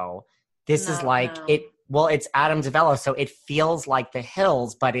Bravo. This is like it. Well, it's Adam DeVello, so it feels like The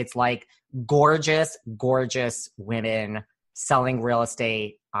Hills, but it's like gorgeous, gorgeous women selling real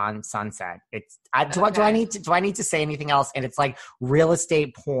estate on Sunset. It's do I need to say anything else? And it's like real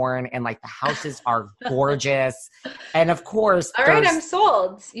estate porn, and like the houses are gorgeous, and of course, all right, I'm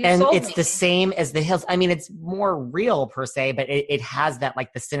sold. It's the same as The Hills. I mean, it's more real per se, but it has that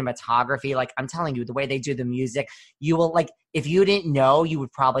like the cinematography. Like, I'm telling you, the way they do the music, you will like, if you didn't know, you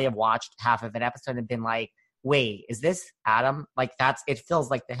would probably have watched half of an episode and been like, wait, is this Adam? Like, it feels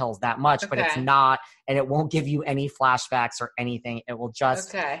like The Hills that much, but it's not, and it won't give you any flashbacks or anything. It will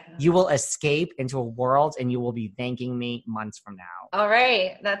just, you will escape into a world, and you will be thanking me months from now. All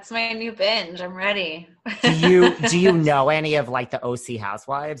right, that's my new binge. I'm ready. Do you know any of like the OC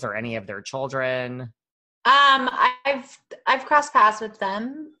Housewives or any of their children? I've crossed paths with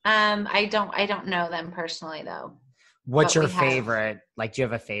them. I don't know them personally though. What's your favorite? Like, do you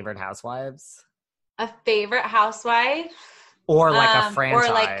have a favorite Housewives? A favorite housewife? Or like a franchise.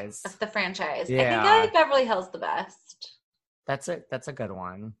 Or like the franchise. Yeah. I think I like Beverly Hills the best. That's a good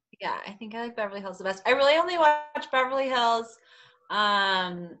one. Yeah, I think I like Beverly Hills the best. I really only watch Beverly Hills,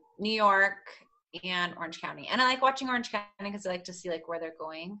 New York, and Orange County. And I like watching Orange County because I like to see like where they're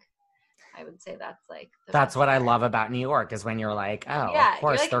going. I would say that's like that's what I love about New York is when you're like, oh, yeah, of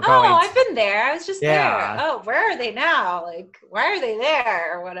course like, they're going. Oh, I've been there. I was just there. Oh, where are they now? Like, why are they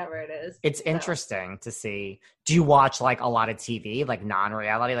there? Or whatever it is. It's interesting to see. Do you watch like a lot of TV, like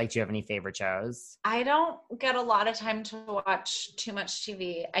non-reality? Like, do you have any favorite shows? I don't get a lot of time to watch too much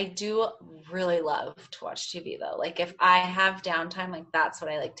TV. I do really love to watch TV though. Like if I have downtime, like that's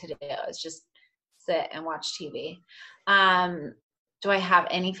what I like to do is just sit and watch TV. Do I have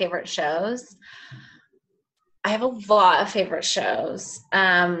any favorite shows? I have a lot of favorite shows.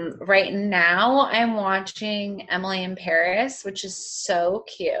 Right now, I'm watching Emily in Paris, which is so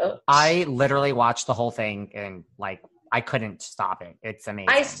cute. I literally watched the whole thing and like I couldn't stop it. It's amazing.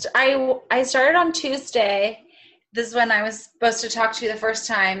 I started on Tuesday. This is when I was supposed to talk to you the first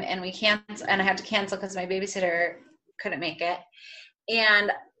time, and I had to cancel because my babysitter couldn't make it.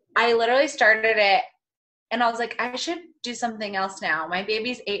 And I literally started it. And I was like, I should do something else now. My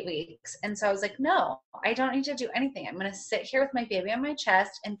baby's 8 weeks. And so I was like, no, I don't need to do anything. I'm going to sit here with my baby on my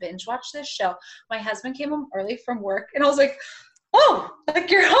chest and binge watch this show. My husband came home early from work and I was like, oh, like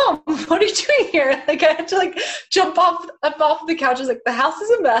you're home. What are you doing here? Like I had to like jump off the couch. I was like, the house is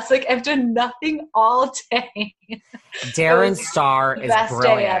a mess. Like I've done nothing all day. Darren Star is best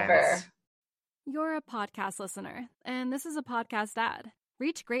brilliant. Day ever. You're a podcast listener, and this is a podcast ad.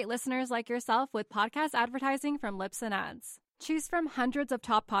 Reach great listeners like yourself with podcast advertising from Libsyn Ads. Choose from hundreds of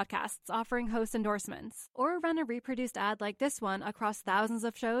top podcasts offering host endorsements, or run a reproduced ad like this one across thousands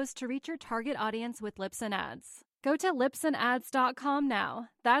of shows to reach your target audience with Libsyn Ads. Go to libsynads.com now.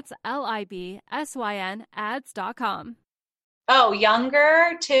 That's LIBSYN ads.com. Oh,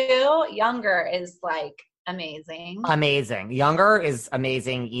 Younger too. Younger is like amazing. Younger is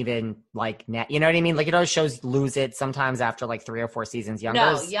amazing even like now. You know what I mean? Like, you know, shows lose it sometimes after like 3 or 4 seasons.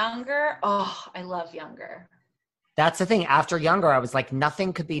 Younger. Oh, I love Younger. That's the thing. After Younger, I was like,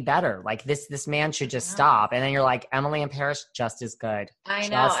 nothing could be better. Like this man should just stop. And then you're like, Emily in Paris, just as good. I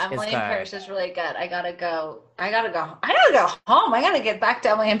know. Emily in Paris is really good. I gotta go home. I gotta get back to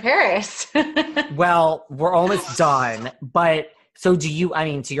Emily in Paris. Well, we're almost done. But so do you, I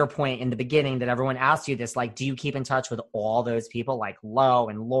mean, to your point in the beginning that everyone asked you this, like, do you keep in touch with all those people like Lo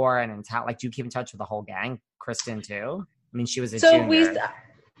and Lauren and like, do you keep in touch with the whole gang? Kristen too? I mean, she was a junior.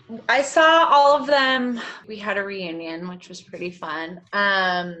 I saw all of them. We had a reunion, which was pretty fun.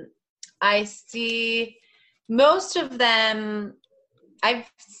 I see most of them.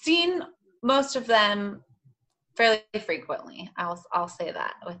 I've seen most of them fairly frequently. I'll say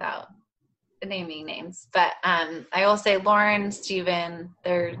that without naming names. But I will say Lauren, Steven,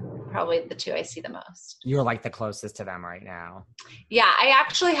 they're probably the two I see the most. You're like the closest to them right now. Yeah, I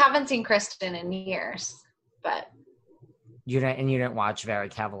actually haven't seen Kristen in years, but. You didn't watch Very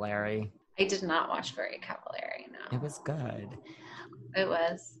Cavallari? I did not watch Very Cavallari, no. It was good. It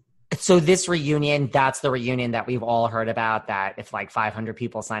was. So this reunion, that's the reunion that we've all heard about, that if like 500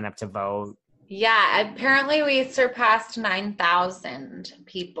 people sign up to vote. Yeah, apparently we surpassed 9,000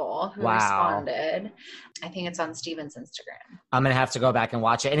 people who responded. I think it's on Steven's Instagram. I'm going to have to go back and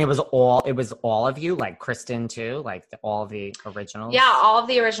watch it. And it was all of you, like Kristen too, like all of the originals? Yeah, all of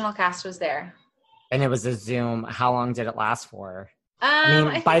the original cast was there. And it was a Zoom. How long did it last for? I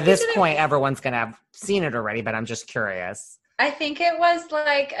mean, by this point, everyone's going to have seen it already, but I'm just curious. I think it was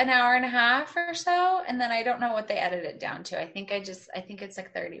like an hour and a half or so. And then I don't know what they edited it down to. I think it's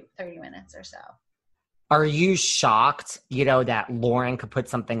like 30 minutes or so. Are you shocked, that Lauren could put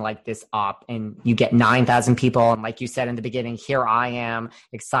something like this up and you get 9,000 people? And like you said in the beginning, here I am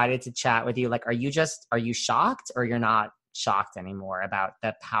excited to chat with you. Like, are you shocked, or you're not shocked anymore about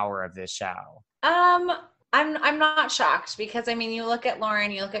the power of this show? I'm not shocked because, I mean, you look at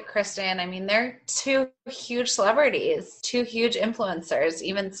Lauren, you look at Kristen, I mean, they're two huge celebrities, two huge influencers,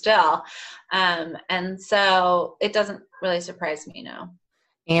 even still. And so it doesn't really surprise me, no.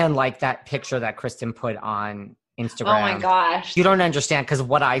 And like that picture that Kristen put on Instagram. Oh my gosh. You don't understand, because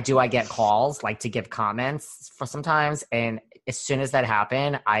what I do, I get calls like to give comments for sometimes. And as soon as that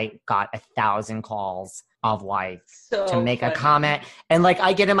happened, I got 1,000 calls of like to make a comment. And like,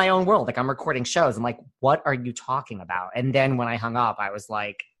 I get in my own world, like I'm recording shows. I'm like, what are you talking about? And then when I hung up, I was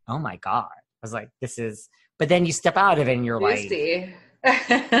like, oh my God. I was like, but then you step out of it and you're Lucy.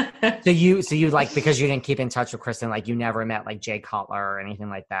 Like, so you like, because you didn't keep in touch with Kristen, like you never met like Jay Cutler or anything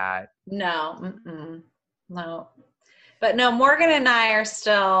like that? No. No. But no, Morgan and I are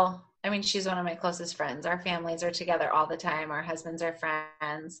still, I mean, she's one of my closest friends. Our families are together all the time. Our husbands are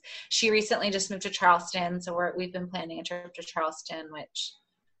friends. She recently just moved to Charleston, so we've been planning a trip to Charleston, which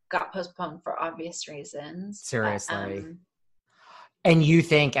got postponed for obvious reasons. Seriously. And you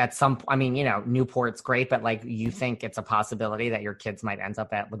think Newport's great, but like you think it's a possibility that your kids might end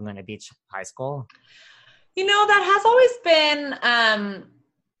up at Laguna Beach High School? That has always been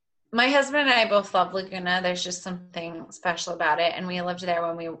my husband and I both love Laguna. There's just something special about it. And we lived there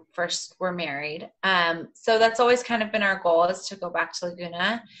when we first were married. So that's always kind of been our goal, is to go back to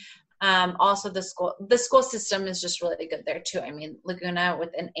Laguna. Also the school system is just really good there too. I mean, Laguna with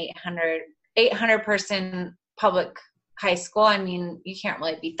an 800 person public high school. I mean, you can't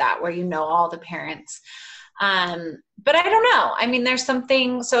really beat that, where all the parents. But I don't know. I mean, there's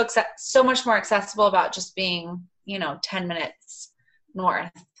something so much more accessible about just being, 10 minutes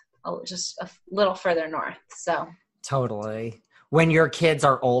north. Just a little further north. So totally. When your kids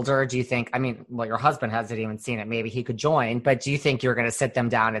are older, do you think, your husband hasn't even seen it, maybe he could join, but do you think you're going to sit them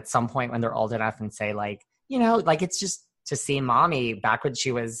down at some point when they're old enough and say like, it's just to see mommy back when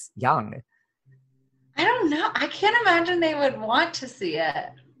she was young? I don't know. I can't imagine they would want to see it,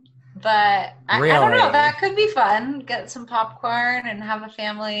 but really? I don't know. That could be fun. Get some popcorn and have a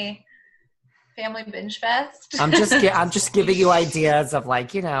family binge fest. I'm just giving you ideas of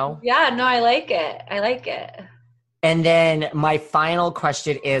like, Yeah, no, I like it. And then my final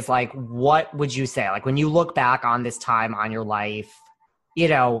question is like, what would you say? Like when you look back on this time on your life,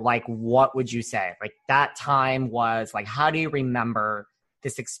 like what would you say? Like that time was like, how do you remember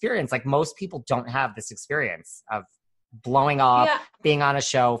this experience? Like most people don't have this experience of blowing up, being on a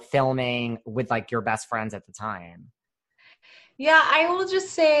show, filming with like your best friends at the time. Yeah, I will just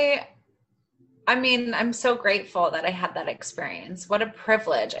say, I'm so grateful that I had that experience. What a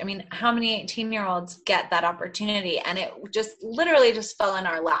privilege. I mean, how many 18-year-olds get that opportunity? And it just literally just fell in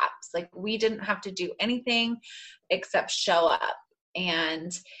our laps. Like we didn't have to do anything except show up.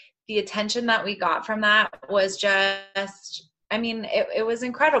 And the attention that we got from that was just, I mean, it was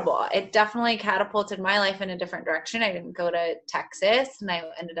incredible. It definitely catapulted my life in a different direction. I didn't go to Texas, and I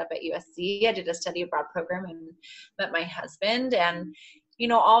ended up at USC. I did a study abroad program and met my husband. And, you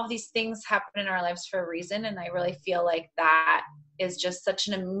know, all of these things happen in our lives for a reason. And I really feel like that is just such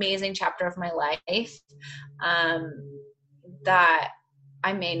an amazing chapter of my life that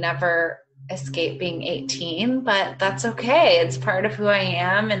I may never escape being 18, but that's okay. It's part of who I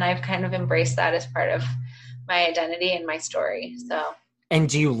am. And I've kind of embraced that as part of my identity and my story. So. And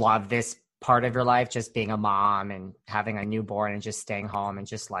do you love this part of your life, just being a mom and having a newborn and just staying home and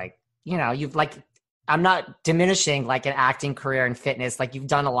just like, you know, you've like, I'm not diminishing like an acting career and fitness. Like you've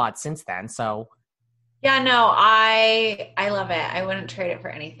done a lot since then. So. Yeah, no, I love it. I wouldn't trade it for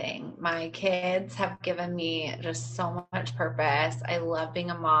anything. My kids have given me just so much purpose. I love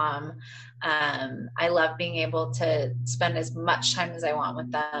being a mom. I love being able to spend as much time as I want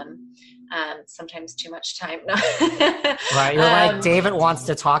with them. Sometimes too much time. Right. You're like, David wants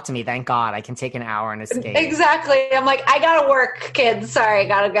to talk to me. Thank God I can take an hour and escape. Exactly. I'm like, I gotta work, kids. Sorry, I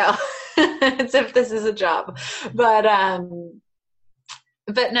gotta go. As if this is a job. But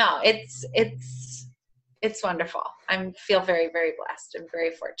no, it's wonderful. I feel very, very blessed and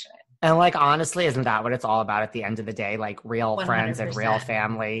very fortunate. And like, honestly, isn't that what it's all about at the end of the day? Like real 100%. Friends and real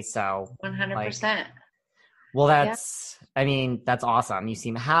family. So 100%. Like, well, I mean, that's awesome. You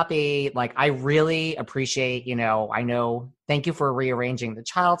seem happy. Like, I really appreciate, you know, thank you for rearranging the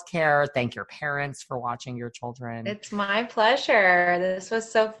childcare. Thank your parents for watching your children. It's my pleasure. This was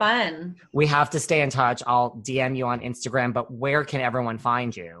so fun. We have to stay in touch. I'll DM you on Instagram, but where can everyone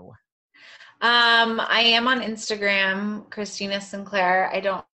find you? I am on Instagram, Christina Sinclair. I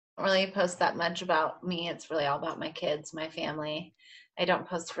don't really post that much about me. It's really all about my kids, my family. I don't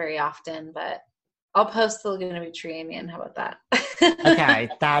post very often, but I'll post the Laguna Beach reunion. How about that? Okay,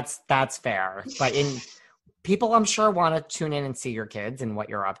 that's fair. But people, I'm sure, want to tune in and see your kids and what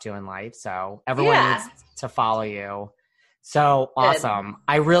you're up to in life. So everyone needs to follow you. So awesome.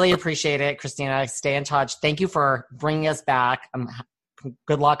 I really appreciate it, Christina. Stay in touch. Thank you for bringing us back.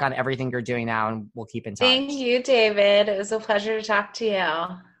 Good luck on everything you're doing now, and we'll keep in touch. Thank you, David. It was a pleasure to talk to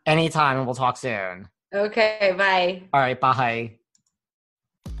you. Anytime, and we'll talk soon. Okay, bye. All right, bye.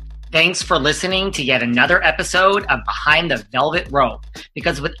 Thanks for listening to yet another episode of Behind the Velvet Rope.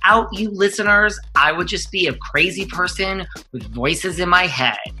 Because without you listeners, I would just be a crazy person with voices in my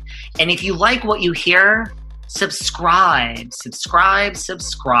head. And if you like what you hear, subscribe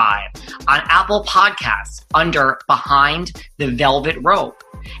on Apple Podcasts under Behind the Velvet Rope.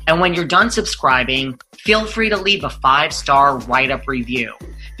 And when you're done subscribing, feel free to leave a 5-star write-up review,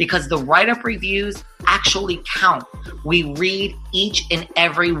 because the write-up reviews actually count. We read each and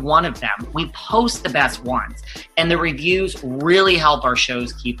every one of them. We post the best ones, and the reviews really help our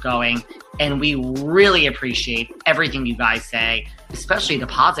shows keep going. And we really appreciate everything you guys say, especially the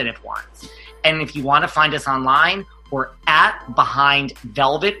positive ones. And if you want to find us online, we're at Behind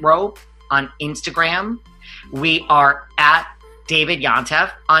Velvet Rope on Instagram. We are at David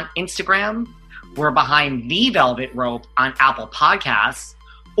Yontef on Instagram. We're Behind the Velvet Rope on Apple Podcasts.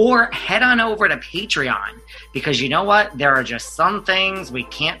 Or head on over to Patreon, because you know what? There are just some things we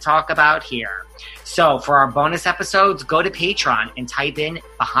can't talk about here. So for our bonus episodes, go to Patreon and type in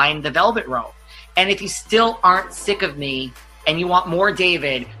Behind the Velvet Rope. And if you still aren't sick of me and you want more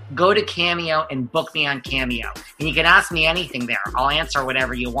David, go to Cameo and book me on Cameo. And you can ask me anything there. I'll answer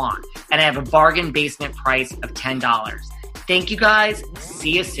whatever you want. And I have a bargain basement price of $10. Thank you guys.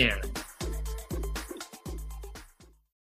 See you soon.